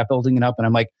up and kept building it up. And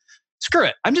I'm like, screw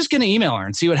it. I'm just going to email her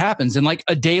and see what happens. And like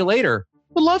a day later,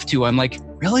 would love to. I'm like,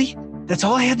 really? That's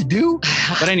all I had to do?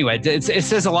 But anyway, it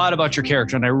says a lot about your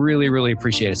character, and I really, really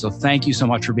appreciate it. So thank you so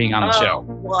much for being on the show.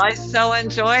 Well, I so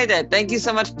enjoyed it. Thank you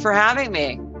so much for having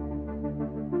me.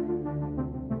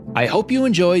 I hope you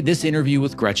enjoyed this interview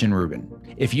with Gretchen Rubin.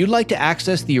 If you'd like to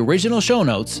access the original show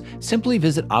notes, simply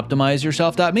visit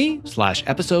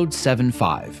optimizeyourself.me/episode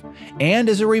 75. And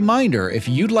as a reminder, if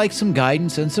you'd like some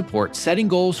guidance and support setting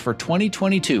goals for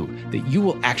 2022 that you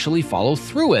will actually follow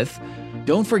through with,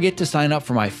 don't forget to sign up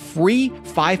for my free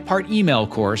 5-part email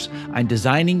course on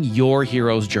designing your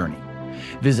hero's journey.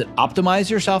 Visit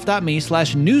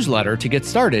optimizeyourself.me/newsletter to get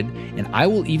started, and I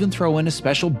will even throw in a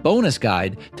special bonus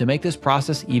guide to make this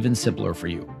process even simpler for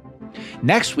you.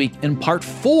 Next week, in part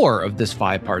 4 of this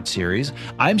 5-part series,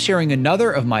 I'm sharing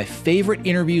another of my favorite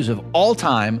interviews of all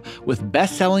time with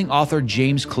best-selling author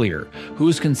James Clear, who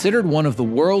is considered one of the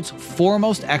world's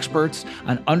foremost experts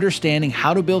on understanding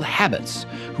how to build habits,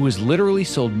 who has literally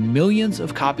sold millions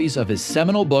of copies of his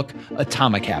seminal book,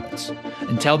 Atomic Habits.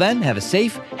 Until then, have a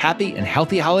safe, happy, and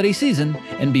healthy holiday season,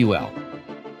 and be well.